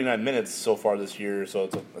in 39 minutes so far this year, so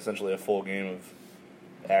it's essentially a full game of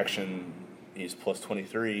action, he's plus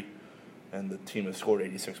 23, and the team has scored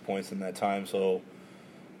 86 points in that time. So,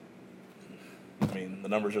 the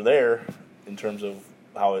numbers are there in terms of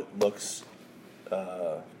how it looks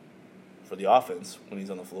for the offense when he's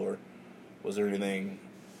on the floor. Was there anything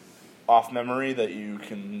off memory that you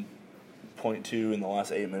can point to in the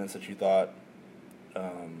last 8 minutes that you thought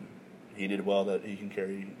he did well that he can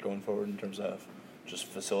carry going forward in terms of just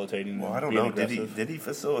facilitating? Well, I don't know. Did he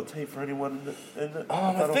facilitate for anyone in the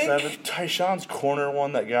I think Tyshawn's corner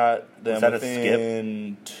one that got them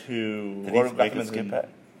within two. Did he make a skip back?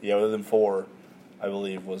 Yeah, within 4, I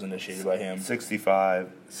believe, was initiated by him.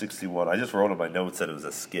 65, 61. I just wrote in my notes that it was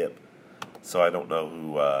a skip, so I don't know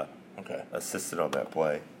who assisted on that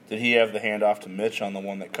play. Did he have the handoff to Mitch on the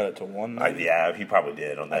one that cut it to 1? Yeah, he probably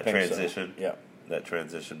did on that transition. So. Yeah. That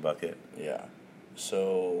transition bucket. Yeah.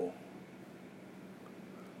 So,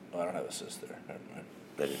 I don't have assist there. Never mind.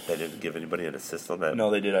 They didn't give anybody an assist on that? No,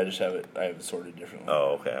 they did. I have it sorted differently.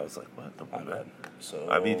 Oh, okay. I was like, what? My bad. So,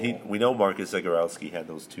 I mean, we know Marcus Zagorowski had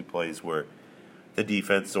those 2 plays where the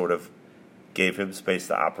defense sort of gave him space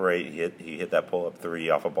to operate. He hit that pull-up 3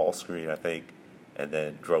 off a ball screen, I think, and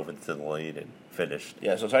then drove into the lane and finished.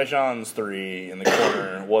 Yeah, so Tyshawn's 3 in the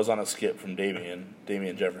corner was on a skip from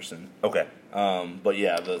Damian Jefferson. Okay. But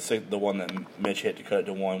yeah, the one that Mitch hit to cut it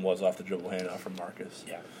to 1 was off the dribble handoff from Marcus.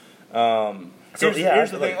 Yeah.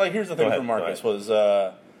 Here's the thing. Here's the thing for Marcus was,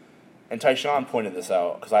 and Tyshawn pointed this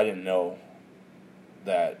out because I didn't know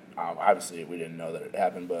that. Obviously, we didn't know that it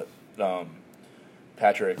happened, but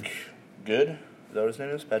Patrick Good, is that what his name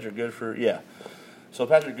is? Patrick Good So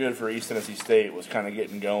Patrick Good for East Tennessee State was kind of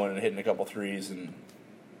getting going and hitting a couple threes, and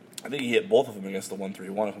I think he hit both of them against the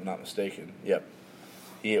 1-3-1, if I'm not mistaken. Yep.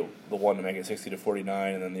 He hit the one to make it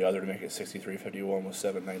 60-49, and then the other to make it 63-51 with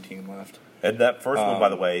 7:19 left. And that first one, by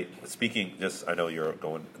the way, speaking, I know you're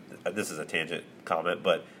going, this is a tangent comment,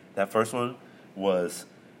 but that first one was,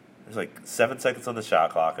 there's like 7 seconds on the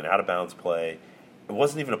shot clock, an out-of-bounds play. It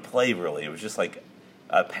wasn't even a play, really. It was just like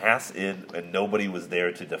a pass in, and nobody was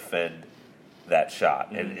there to defend that shot.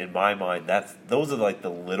 Mm-hmm. And in my mind, those are like the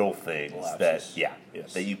little things that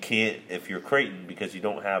you can't, if you're Creighton, because you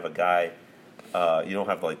don't have a guy, you don't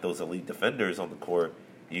have like those elite defenders on the court.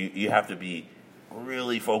 You have to be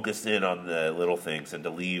really focused in on the little things and to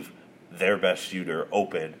leave their best shooter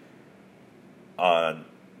open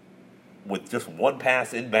with just one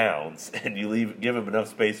pass inbounds, and you give him enough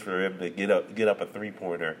space for him to get up a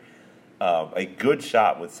 3-pointer. A good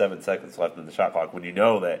shot with 7 seconds left in the shot clock when you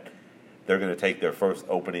know that they're going to take their first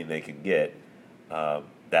opening they can get.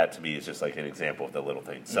 That to me is just like an example of the little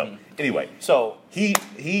things. So anyway,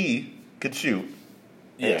 he could shoot.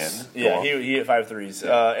 Yes, he hit 5 threes,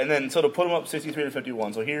 and then so to put him up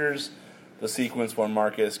 63-51. So here's the sequence where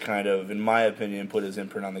Marcus kind of, in my opinion, put his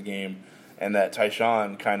imprint on the game, and that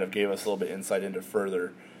Tyshawn kind of gave us a little bit insight into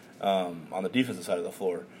further on the defensive side of the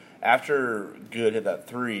floor. After Good hit that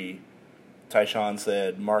 3, Tyshawn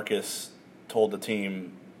said Marcus told the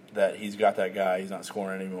team that he's got that guy, he's not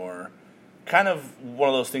scoring anymore. Kind of one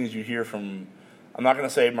of those things you hear from, I'm not going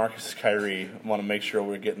to say Marcus is Kyrie. I want to make sure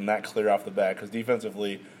we're getting that clear off the bat, because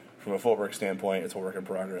defensively, from a footwork standpoint, it's a work in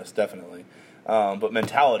progress, definitely. But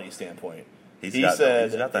mentality standpoint, he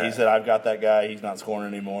said, I've got that guy, he's not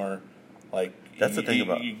scoring anymore. Like, that's the thing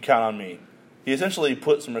about, you count on me. He essentially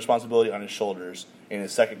put some responsibility on his shoulders in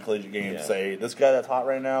his second collegiate game to say, this guy that's hot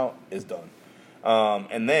right now is done.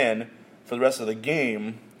 And then, for the rest of the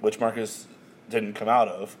game, which Marcus didn't come out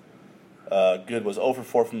of, Good was 0 for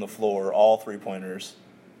 4 from the floor, all 3-pointers,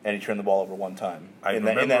 and he turned the ball over 1 time. In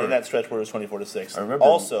that stretch where it was 24-6. I remember. I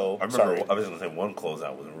was going to say one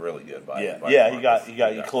closeout was really good by Marcus.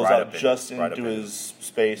 He closed out just into his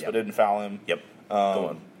space, but didn't foul him. Yep. Go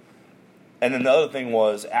on. And then the other thing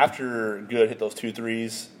was, after Good hit those 2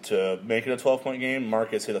 threes to make it a 12-point game,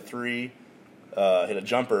 Marcus hit a 3, hit a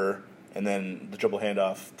jumper, and then the dribble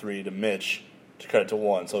handoff 3 to Mitch to cut it to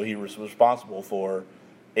 1. So he was responsible for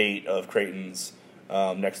 8 of Creighton's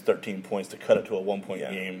next 13 points to cut it to a 1-point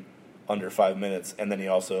game under 5 minutes. And then he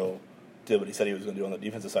also did what he said he was going to do on the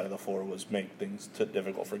defensive side of the floor, was make things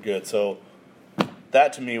difficult for Good. So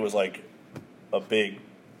that to me was like a big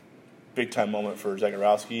time moment for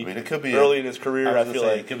Zagorowski. I mean, it could be early in his career. I feel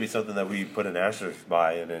like it could be something that we put an asterisk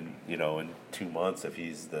by, and then in 2 months, if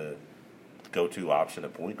he's the go-to option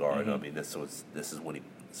at point guard, I mean, this is when he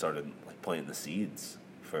started like planting the seeds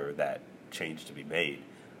for that change to be made.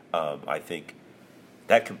 I think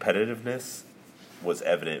that competitiveness was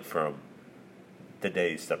evident from the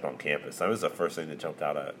day he stepped on campus. That was the first thing that jumped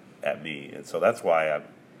out at me, and so that's why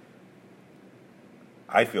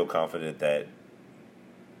I feel confident that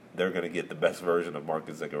they're going to get the best version of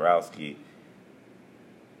Marcus Zagorowski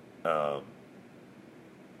night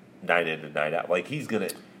in and night out. Like, he's going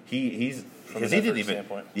to – he's – because he didn't even –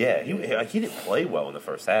 standpoint. Yeah, he didn't play well in the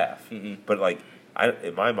first half. Mm-mm. But, like,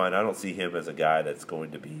 in my mind, I don't see him as a guy that's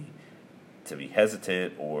going to be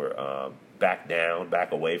hesitant or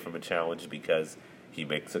back away from a challenge because he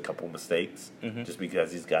makes a couple mistakes. Just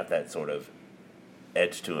because he's got that sort of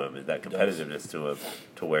edge to him and that competitiveness to him,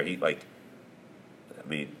 to where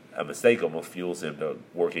a mistake almost fuels him to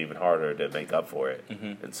work even harder to make up for it.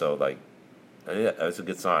 And so, I think that's a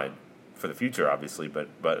good sign for the future, obviously.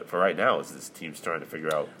 But for right now, is this team's trying to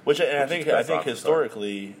figure out I think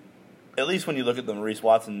historically, at least when you look at the Maurice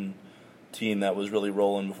Watson team that was really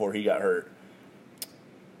rolling before he got hurt,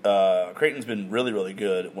 Creighton's been really, really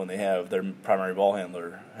good when they have their primary ball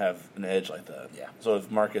handler have an edge like that. Yeah. So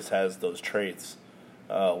if Marcus has those traits,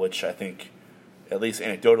 which I think, at least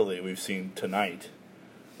anecdotally, we've seen tonight.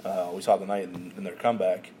 We saw tonight in their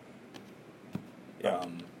comeback.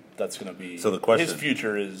 That's going to be. So the question, his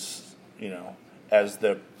future is, as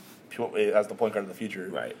the point guard of the future,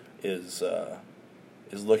 right, is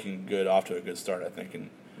looking good, off to a good start, I think, in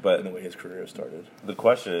the way his career has started. The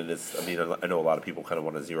question is, I know a lot of people kind of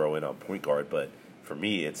want to zero in on point guard, but for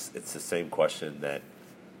me, it's the same question that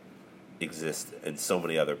exists in so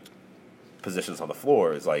many other positions on the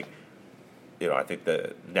floor. Is like, I think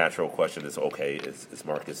the natural question is, okay, is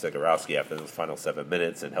Marcus Zegarowski after those final 7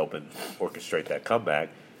 minutes and helping orchestrate that comeback,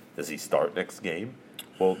 does he start next game?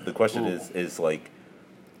 Well, the question is like,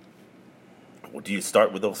 do you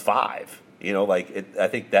start with those 5? I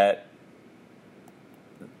think that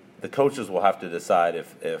the coaches will have to decide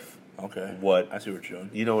if what I see what you're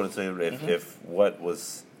doing. You know what I'm saying? If what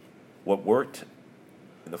worked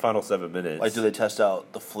in the final 7 minutes, like, do they test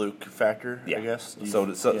out the fluke factor? Yeah. I guess so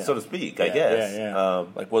to speak. I guess. Yeah.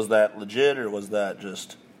 Was that legit, or was that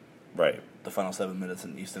just right? The final 7 minutes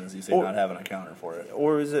in East Tennessee State not having a counter for it,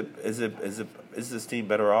 or is this team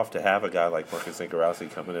better off to have a guy like Marcus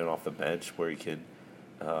Zegarowski coming in off the bench where he can,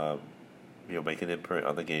 make an imprint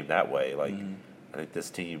on the game that way? I think this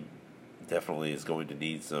team definitely is going to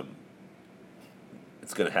need some.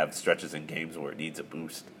 It's going to have stretches in games where it needs a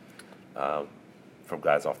boost from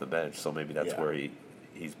guys off the bench. So maybe that's where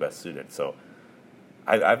he's best suited. So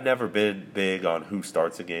I've never been big on who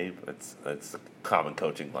starts a game. It's a common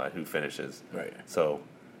coaching line, who finishes. Right. So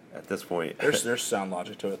at this point, there's sound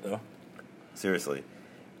logic to it, though. Seriously,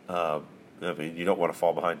 you don't want to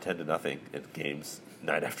fall behind 10-0 in games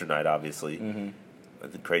night after night. Obviously. I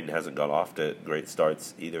think Creighton hasn't gone off to great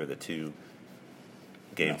starts either of the 2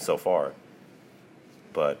 games so far.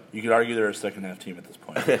 But you could argue they're a second-half team at this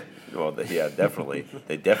point. Well, definitely.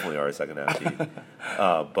 They definitely are a second-half team.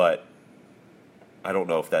 But I don't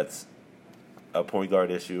know if that's a point guard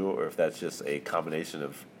issue or if that's just a combination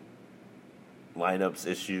of lineups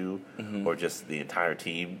issue or just the entire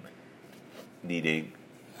team needing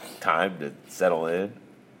time to settle in.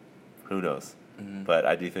 Who knows? But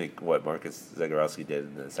I do think what Marcus Zegarowski did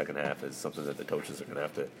in the second half is something that the coaches are going to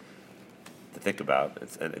have to think about.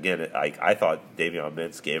 And again, I thought Davion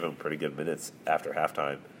Mintz gave him pretty good minutes after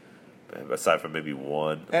halftime, aside from maybe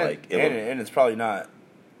one. And it's probably not.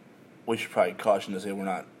 We should probably caution to say we're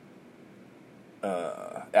not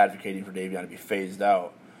advocating for Davion to be phased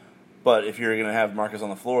out. But if you're going to have Marcus on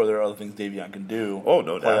the floor, there are other things Davion can do. Oh,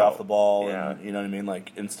 no doubt. Play off the ball, yeah. And you know what I mean,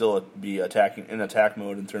 and still be in attack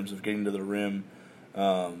mode in terms of getting to the rim.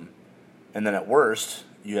 And then at worst,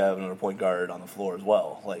 you have another point guard on the floor as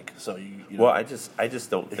well. I just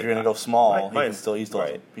don't. If you're going to go small, he still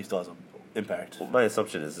has an impact. Well, my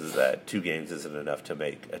assumption is that 2 games isn't enough to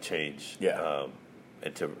make a change. Yeah.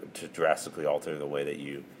 And to drastically alter the way that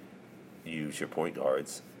you use your point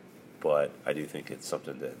guards. But I do think it's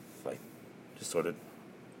something that just sort of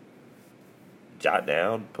jot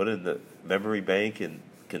down, put in the memory bank, and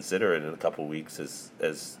consider it in a couple weeks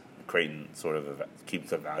as Creighton sort of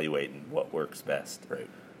keeps evaluating what works best. Right.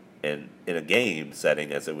 And in a game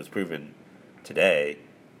setting, as it was proven today,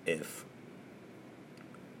 Creighton's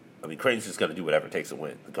just going to do whatever it takes to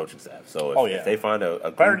win, the coaching staff. So if they find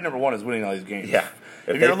a priority number 1 is winning all these games. Yeah.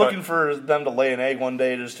 If you're looking for them to lay an egg one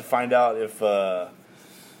day just to find out if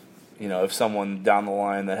someone down the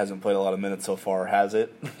line that hasn't played a lot of minutes so far has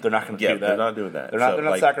it, they're not going to do that. They're not doing that. They're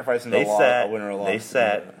not sacrificing a win or a loss. They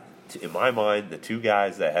sat, in my mind, the 2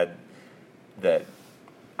 guys that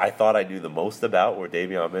I thought I knew the most about were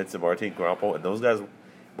Davion Mintz and Martin Grompo, and those guys,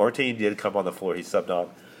 Martin did come on the floor. He subbed on.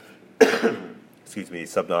 He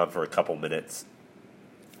subbed on for a couple minutes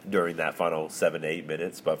during that final 7 to 8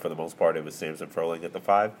 minutes, but for the most part, it was Samson Froling at the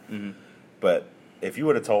 5. But if you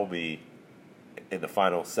would have told me in the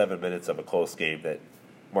final 7 minutes of a close game that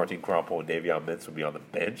Martin Crompo and Davion Mintz would be on the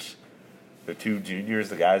bench, the 2 juniors,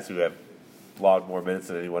 the guys who have logged more minutes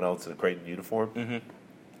than anyone else in a Creighton uniform, I'd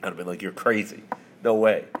have been like, you're crazy. No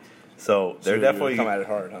way. So they're definitely come at it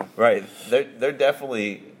hard, huh? right. They're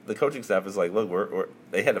definitely, the coaching staff is like, look,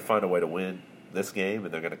 they had to find a way to win this game,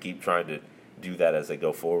 and they're going to keep trying to do that as they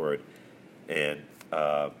go forward. And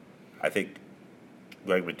I think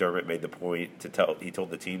Greg McDermott made the point he told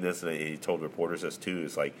the team this, and he told reporters this too.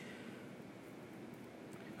 It's like,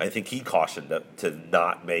 I think he cautioned to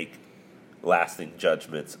not make lasting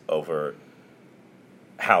judgments over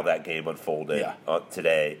how that game unfolded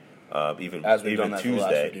today. Even as we've done Tuesday, that for the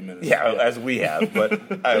last 50 minutes. Yeah, as we have, but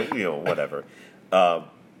whatever.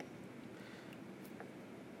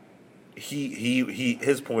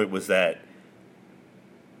 His point was that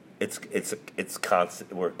it's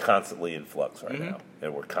constant. We're constantly in flux right now,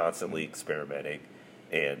 and we're constantly experimenting,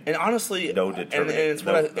 and honestly, no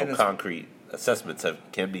concrete assessments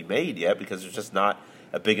can be made yet because there's just not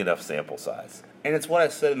a big enough sample size. And it's what I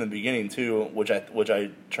said in the beginning too, which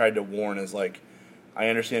I tried to warn is like, I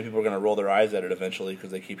understand people are going to roll their eyes at it eventually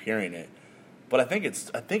because they keep hearing it, but I think it's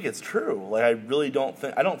true. Like, I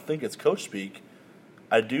don't think it's coach speak.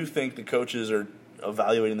 I do think the coaches are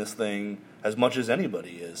evaluating this thing as much as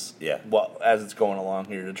anybody is. Yeah. Well, as it's going along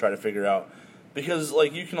here to try to figure out, because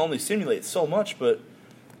like you can only simulate so much, but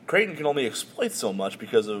Creighton can only exploit so much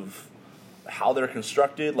because of how they're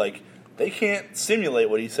constructed. Like, they can't simulate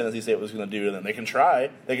what he said as he said it was going to do to them. They can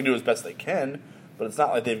try. They can do as best they can, but it's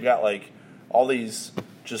not like they've got like all these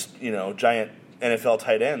just giant NFL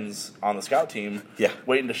tight ends on the scout team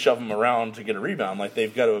waiting to shove them around to get a rebound. Like,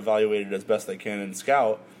 they've got to evaluate it as best they can in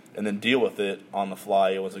scout and then deal with it on the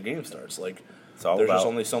fly once the game starts. Like, there's just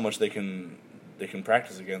only so much they can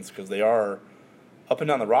practice against because they are up and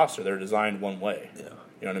down the roster. They're designed one way. Yeah.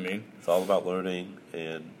 You know what I mean? It's all about learning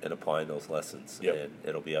and applying those lessons. Yep. And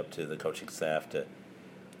it'll be up to the coaching staff to,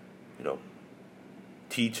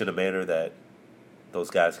 teach in a manner that those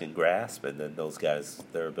guys can grasp, and then those guys,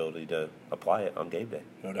 their ability to apply it on game day.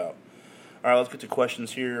 No doubt. All right, let's get to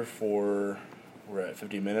questions here we're at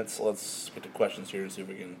 50 minutes. Let's get to questions here and see if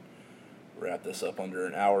we can wrap this up under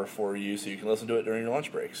an hour for you so you can listen to it during your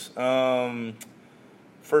lunch breaks.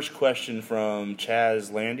 First question from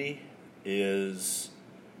Chaz Landy is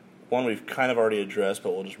one we've kind of already addressed,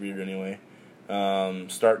 but we'll just read it anyway.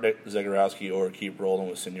 Start Zegarowski or keep rolling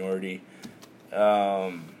with seniority.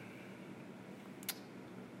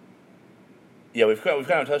 Yeah, we've kind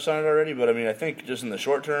of touched on it already, but I mean, I think just in the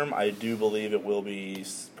short term, I do believe it will be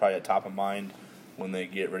probably at top of mind when they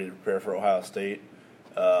get ready to prepare for Ohio State.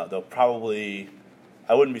 They'll probably,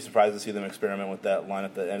 I wouldn't be surprised to see them experiment with that line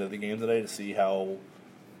at the end of the game today to see how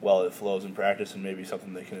well it flows in practice and maybe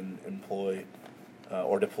something they can employ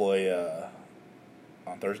or deploy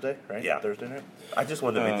on Thursday, right? Yeah. Thursday night. I just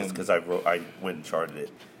wanted to make this because I went and charted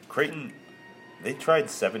it. Creighton, they tried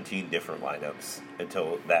 17 different lineups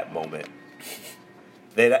until that moment.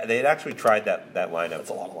 They'd actually tried that lineup. That's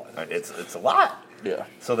a lot of lineups. It's a lot. Yeah.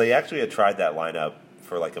 So they actually had tried that lineup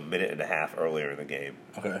for like a minute and a half earlier in the game.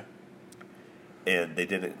 Okay. And they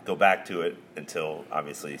didn't go back to it until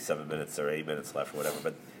obviously 7 minutes or 8 minutes left or whatever.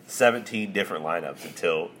 But 17 different lineups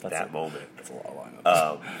until that moment. That's a lot of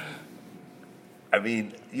lineups. I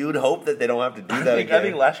mean, you would hope that they don't have to do that again. I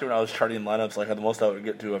think last year when I was charting lineups, like the most I would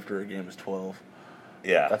get to after a game is 12.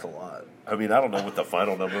 Yeah. That's a lot. I mean, I don't know what the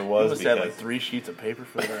final number was. You must have like 3 sheets of paper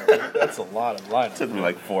for that. That's a lot of lineups. It took me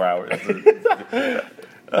like 4 hours.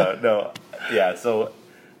 No. Yeah, so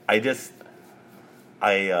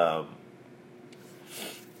I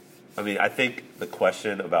mean, I think the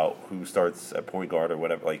question about who starts at point guard or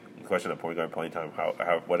whatever, like the question of point guard playing time,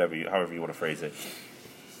 however you want to phrase it,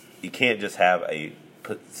 you can't just have a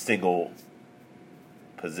single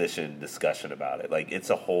position discussion about it. Like, it's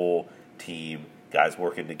a whole team, guys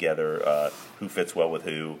working together, who fits well with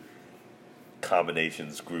who,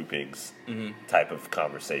 combinations, groupings, type of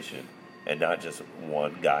conversation, and not just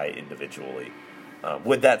one guy individually.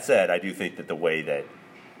 With that said, I do think that the way that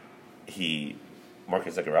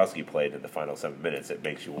Marcus Zegarowski played in the final 7 minutes, it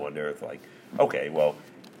makes you wonder if, like, okay, well,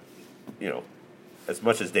 as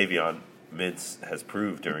much as Davion Mintz has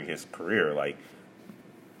proved during his career, like,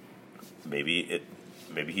 maybe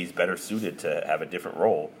he's better suited to have a different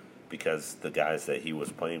role because the guys that he was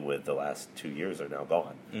playing with the last 2 years are now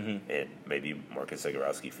gone. And maybe Marcus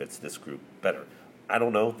Zegarowski fits this group better. I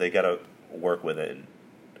don't know. They got to work with it and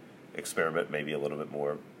experiment maybe a little bit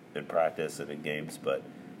more in practice and in games, but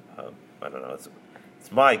I don't know.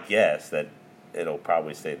 It's my guess that it'll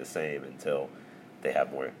probably stay the same until they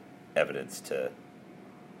have more evidence to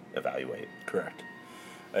evaluate. Correct.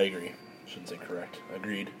 I agree. Shouldn't say correct.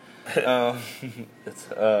 Agreed.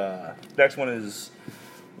 Next one is,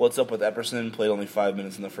 what's up with Epperson? Played only 5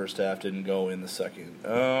 minutes in the first half, didn't go in the second.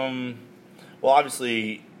 Well,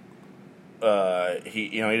 obviously, he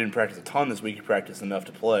didn't practice a ton this week. He practiced enough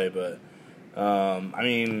to play, but I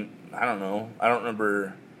mean, I don't know. I don't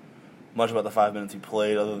remember much about the 5 minutes he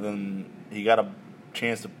played, other than he got a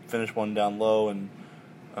chance to finish one down low and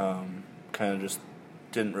kind of just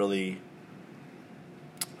didn't really.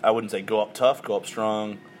 I wouldn't say go up tough, go up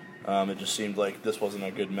strong. It just seemed like this wasn't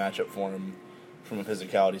a good matchup for him from a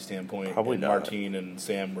physicality standpoint. Probably and not. Martine and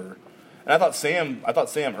Sam were, and I thought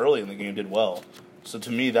Sam early in the game did well. So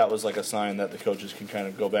to me, that was like a sign that the coaches can kind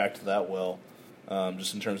of go back to that well,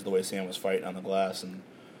 just in terms of the way Sam was fighting on the glass and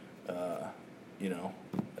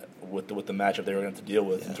with the matchup they were going to have to deal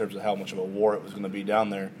with in terms of how much of a war it was going to be down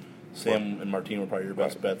there. Sam and Martine were probably your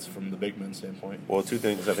best bets from the big men standpoint. Well, two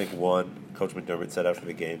things. I think one, Coach McDermott said after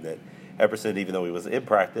the game that Epperson, even though he was in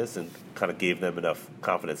practice and kind of gave them enough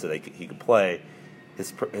confidence that he could play,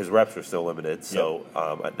 his reps were still limited. So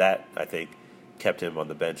that, I think, kept him on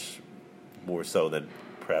the bench more so than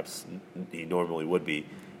perhaps he normally would be.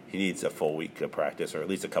 He needs a full week of practice, or at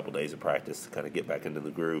least a couple days of practice, to kind of get back into the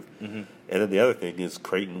groove. Mm-hmm. And then the other thing is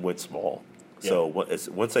Creighton went small. So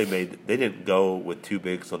once they didn't go with two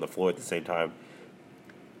bigs on the floor at the same time.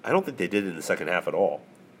 I don't think they did it in the second half at all.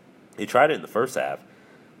 They tried it in the first half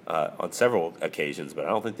on several occasions, but I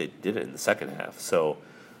don't think they did it in the second half. So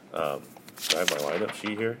I have my lineup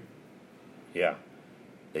sheet here. Yeah,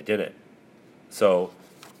 they did it. So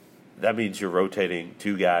that means you're rotating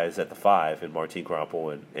two guys at the 5 in Martine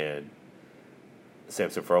Krampel and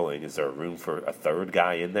Samson Furling. Is there room for a third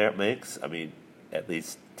guy in that mix? I mean, at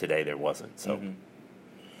least today there wasn't. So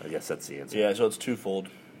I guess that's the answer. Yeah, so it's twofold.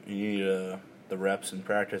 You need the reps in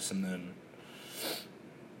practice and then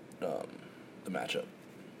the matchup.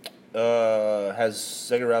 Has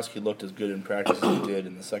Zagorowski looked as good in practice as he did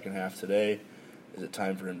in the second half today? Is it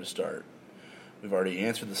time for him to start? We've already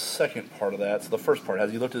answered the second part of that. So the first part,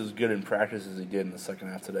 has he looked as good in practice as he did in the second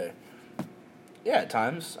half today? Yeah, at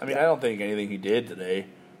times. I mean, I don't think anything he did today,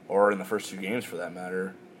 or in the first two games for that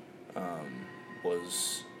matter,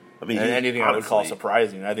 was anything I would call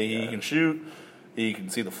surprising. I think he can shoot. He can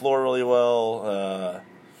see the floor really well.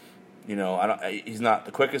 He's not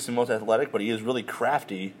the quickest and most athletic, but he is really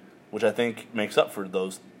crafty, which I think makes up for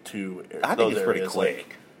those two. I think he's pretty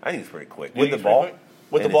quick. I think he's pretty quick with the ball.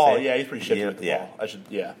 With the ball, he's pretty shifty with the ball. I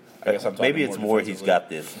guess I'm talking maybe it's more he's got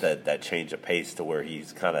this that change of pace to where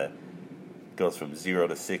he's kind of goes from 0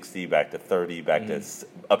 to 60, back to 30, back to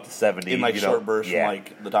up to 70 in short bursts from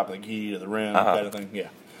the top of the key to the rim, kind of thing. Yeah.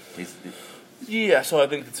 So I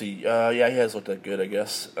think he has looked that good, I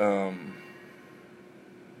guess. And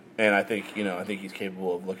I think he's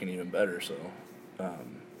capable of looking even better. So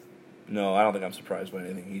no, I don't think I'm surprised by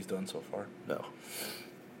anything he's done so far. No.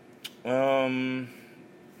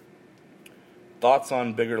 Thoughts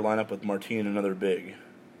on bigger lineup with Martine and another big?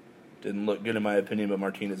 Didn't look good in my opinion, but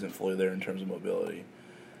Martine isn't fully there in terms of mobility.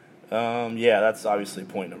 That's obviously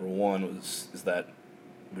point number one. Is that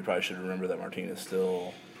we probably should remember that Martine is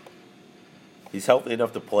still. He's healthy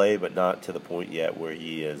enough to play, but not to the point yet where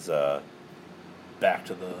he is back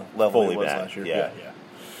to the level he was back. last year. Yeah.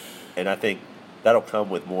 And I think that'll come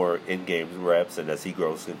with more in-game reps, and as he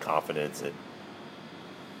grows in confidence and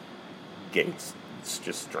gains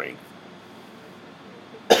just strength.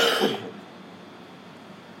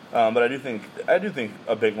 But I do think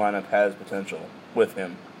a big lineup has potential with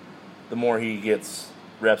him. The more he gets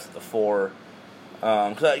reps at the 4,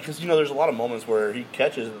 because there's a lot of moments where he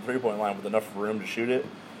catches at the 3-point line with enough room to shoot it.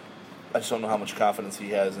 I just don't know how much confidence he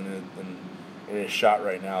has in his shot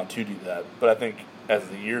right now to do that. But I think as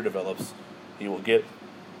the year develops, he will get.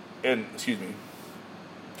 And excuse me,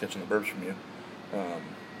 catching the burps from you.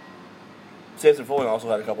 Samson Foley also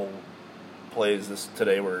had a couple plays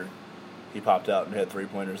today where he popped out and had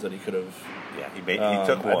 3-pointers that he could have. Yeah, he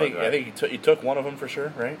took one. I think he took one of them for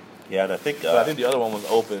sure, right? Yeah, and I think the other one was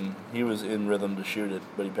open. He was in rhythm to shoot it,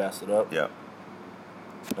 but he passed it up. Yeah.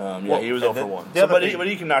 He was 0 for 1. But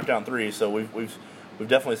he can knock down 3. So we've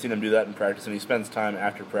definitely seen him do that in practice, and he spends time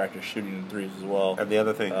after practice shooting threes as well. And the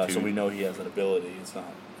other thing too, so we know he has that ability. It's not.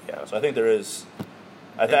 Yeah. So I think there is.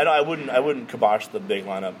 I wouldn't kibosh the big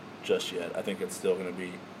lineup just yet. I think it's still going to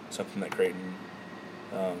be something that Creighton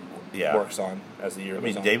works on as the year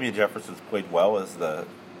goes on. Damian Jefferson's played well as the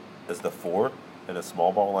 4 in a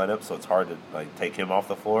small ball lineup, so it's hard to take him off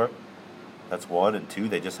the floor. That's one, and two,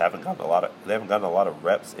 they just haven't gotten a lot of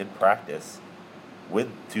reps in practice with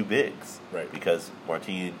two bigs, right? Because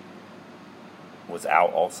Martine was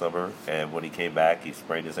out all summer, and when he came back, he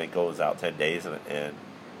sprained his ankle. Was out 10 days, and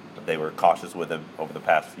they were cautious with him over the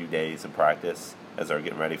past few days in practice as they were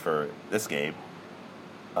getting ready for this game.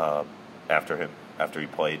 After he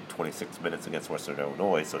played 26 minutes against Western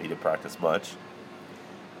Illinois, so he didn't practice much.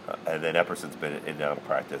 And then Epperson's been in and out of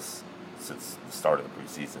practice since the start of the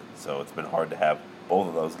preseason. So it's been hard to have both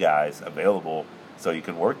of those guys available so you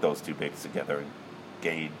can work those two bigs together and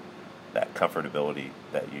gain that comfortability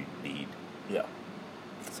that you need. Yeah.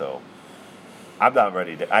 So I'm not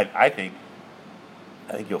ready to. I think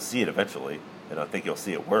you'll see it eventually, and I think you'll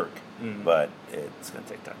see it work, but it's going to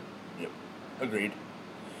take time. Yep. Agreed.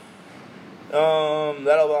 That'll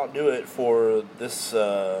about do it for this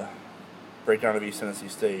breakdown of East Tennessee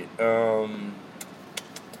State.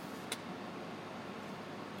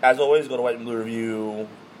 As always, go to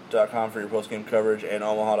whiteandbluereview.com for your post-game coverage and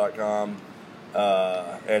omaha.com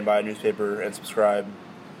and buy a newspaper and subscribe.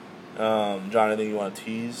 John, anything you want to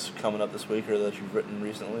tease coming up this week or that you've written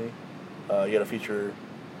recently? You got a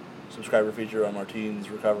subscriber feature on Martine's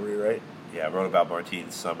recovery, right? Yeah, I wrote about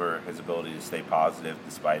Martine's summer, his ability to stay positive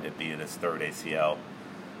despite it being his third ACL.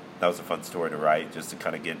 That was a fun story to write, just to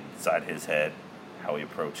kind of get inside his head, how he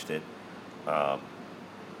approached it. But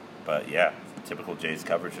yeah, typical Jays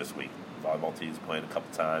coverage this week. Volleyball team's playing a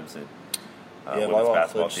couple times, and women's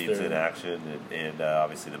basketball team's in action, and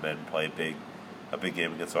obviously the men play a big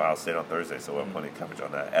game against Ohio State on Thursday, so we'll have plenty of coverage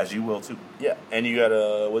on that, as you will too. Yeah, and you got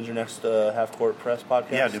when's your next half court press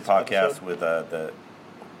podcast? Yeah, new podcast with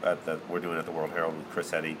we're doing at the World Herald with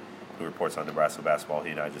Chris Eddy, who reports on Nebraska basketball. He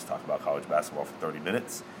and I just talk about college basketball for 30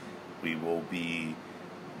 minutes. We will be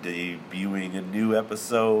debuting a new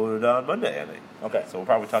episode on Monday, I think. Okay. So we'll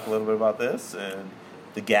probably talk a little bit about this and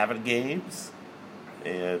the Gavin games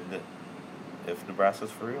and if Nebraska's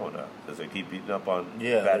for real or not, because they keep beating up on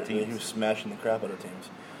bad teams. He was smashing the crap out of teams.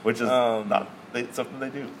 Which is something they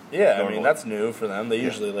do. Yeah, normally. I mean, that's new for them. They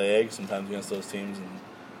usually lay eggs sometimes against those teams and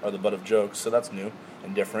are the butt of jokes, so that's new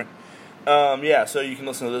and different. So you can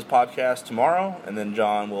listen to this podcast tomorrow, and then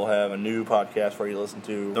John will have a new podcast for you to listen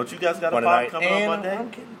to. Don't you guys got a pod coming on Monday? I'm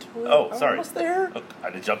getting to it. Oh, sorry. I'm almost there. Oh, I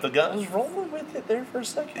did jump the gun. I was rolling with it there for a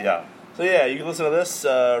second. Yeah. So you can listen to this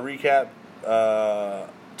recap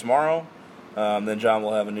tomorrow. Then John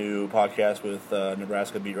will have a new podcast with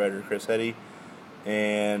Nebraska beat writer Chris Eddy,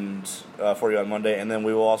 and for you on Monday. And then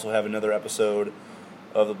we will also have another episode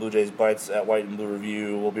of the Blue Jays Bites at White and Blue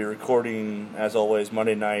Review. We'll be recording, as always,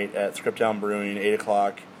 Monday night at Scriptown Brewing, 8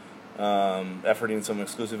 o'clock, efforting some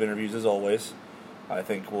exclusive interviews, as always. I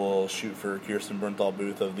think we'll shoot for Kirsten Bernthal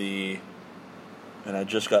Booth and I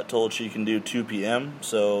just got told she can do 2 p.m.,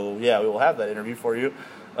 so, we will have that interview for you,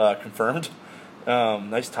 confirmed.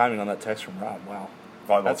 Nice timing on that text from Rob, wow.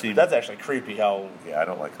 That's actually creepy how... Yeah, I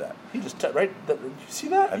don't like that. He just... Did you see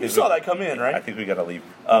that? You saw that come in, right? I think we got to leave.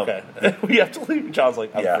 Okay. We have to leave. John's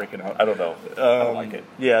like, I'm freaking out. I don't know. I don't like it.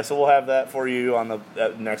 Yeah, so we'll have that for you on the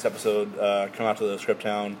next episode. Come out to the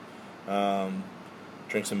Scriptown,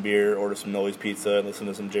 drink some beer, order some Noe's Pizza, and listen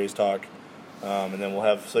to some Jays talk. And then we'll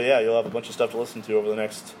have... you'll have a bunch of stuff to listen to over the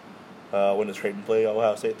next... when does Creighton play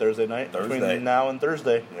Ohio State? Thursday night? Between now and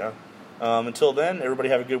Thursday. Yeah. Until then, everybody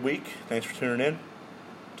have a good week. Thanks for tuning in.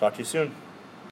 Talk to you soon.